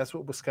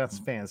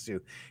Wisconsin fans do,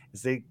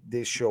 is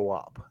they show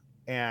up,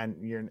 and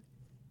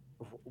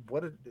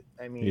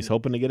he's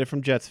hoping to get it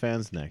from Jets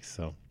fans next.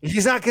 So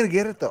he's not going to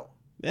get it though.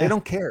 They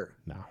don't care.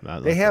 No,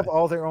 they have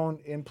all their own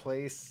in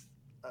place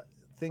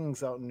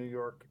things out in New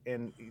York,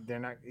 and they're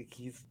not.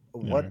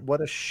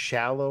 What a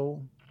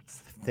shallow,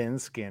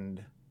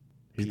 thin-skinned.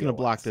 He's going to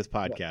block this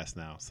podcast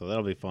now, so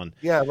that'll be fun.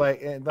 Yeah,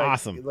 like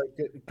awesome. Like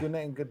good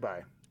night and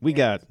goodbye. We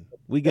got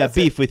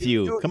beef with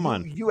you. Come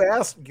on. You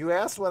asked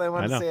what I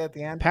want to say at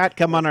the end. Pat,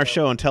 come on our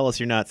show and tell us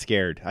you're not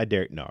scared. I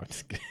dare. No.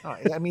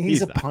 I mean,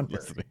 he's a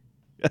punter.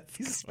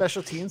 He's a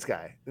special teams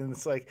guy. And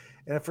it's like,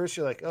 and at first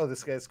you're like, oh,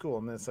 this guy's cool.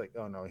 And then it's like,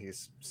 oh no,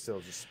 he's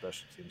still just a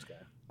special teams guy.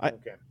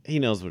 Okay. He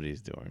knows what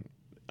he's doing.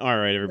 All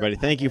right, everybody.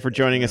 Thank you for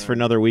joining us for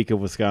another week of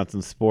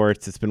Wisconsin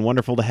sports. It's been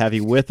wonderful to have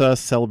you with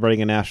us,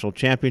 celebrating a national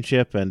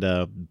championship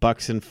and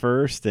Bucks in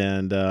first,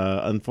 and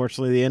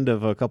unfortunately the end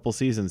of a couple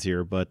seasons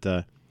here. But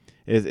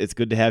it's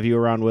good to have you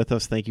around with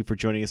us. Thank you for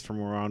joining us from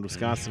around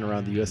Wisconsin,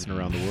 around the U.S., and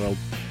around the world.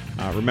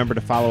 Remember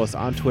to follow us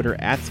on Twitter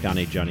at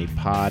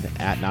SconnyJohnnyPod,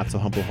 at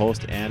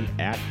NotSoHumbleHost, and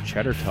at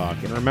Cheddar Talk.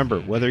 And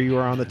remember, whether you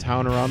are on the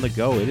town or on the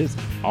go, it is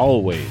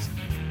always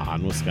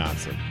on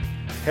Wisconsin.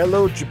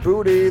 Hello,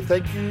 Djibouti.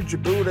 Thank you,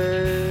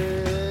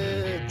 Djibouti.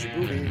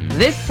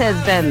 This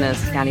has been the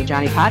Scotty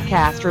Johnny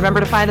Podcast. Remember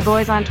to find the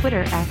boys on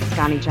Twitter at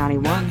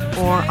SconnyJohnny1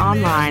 or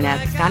online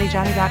at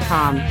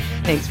SconnyJohnny.com.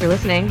 Thanks for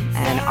listening,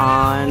 and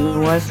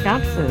on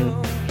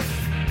Wisconsin.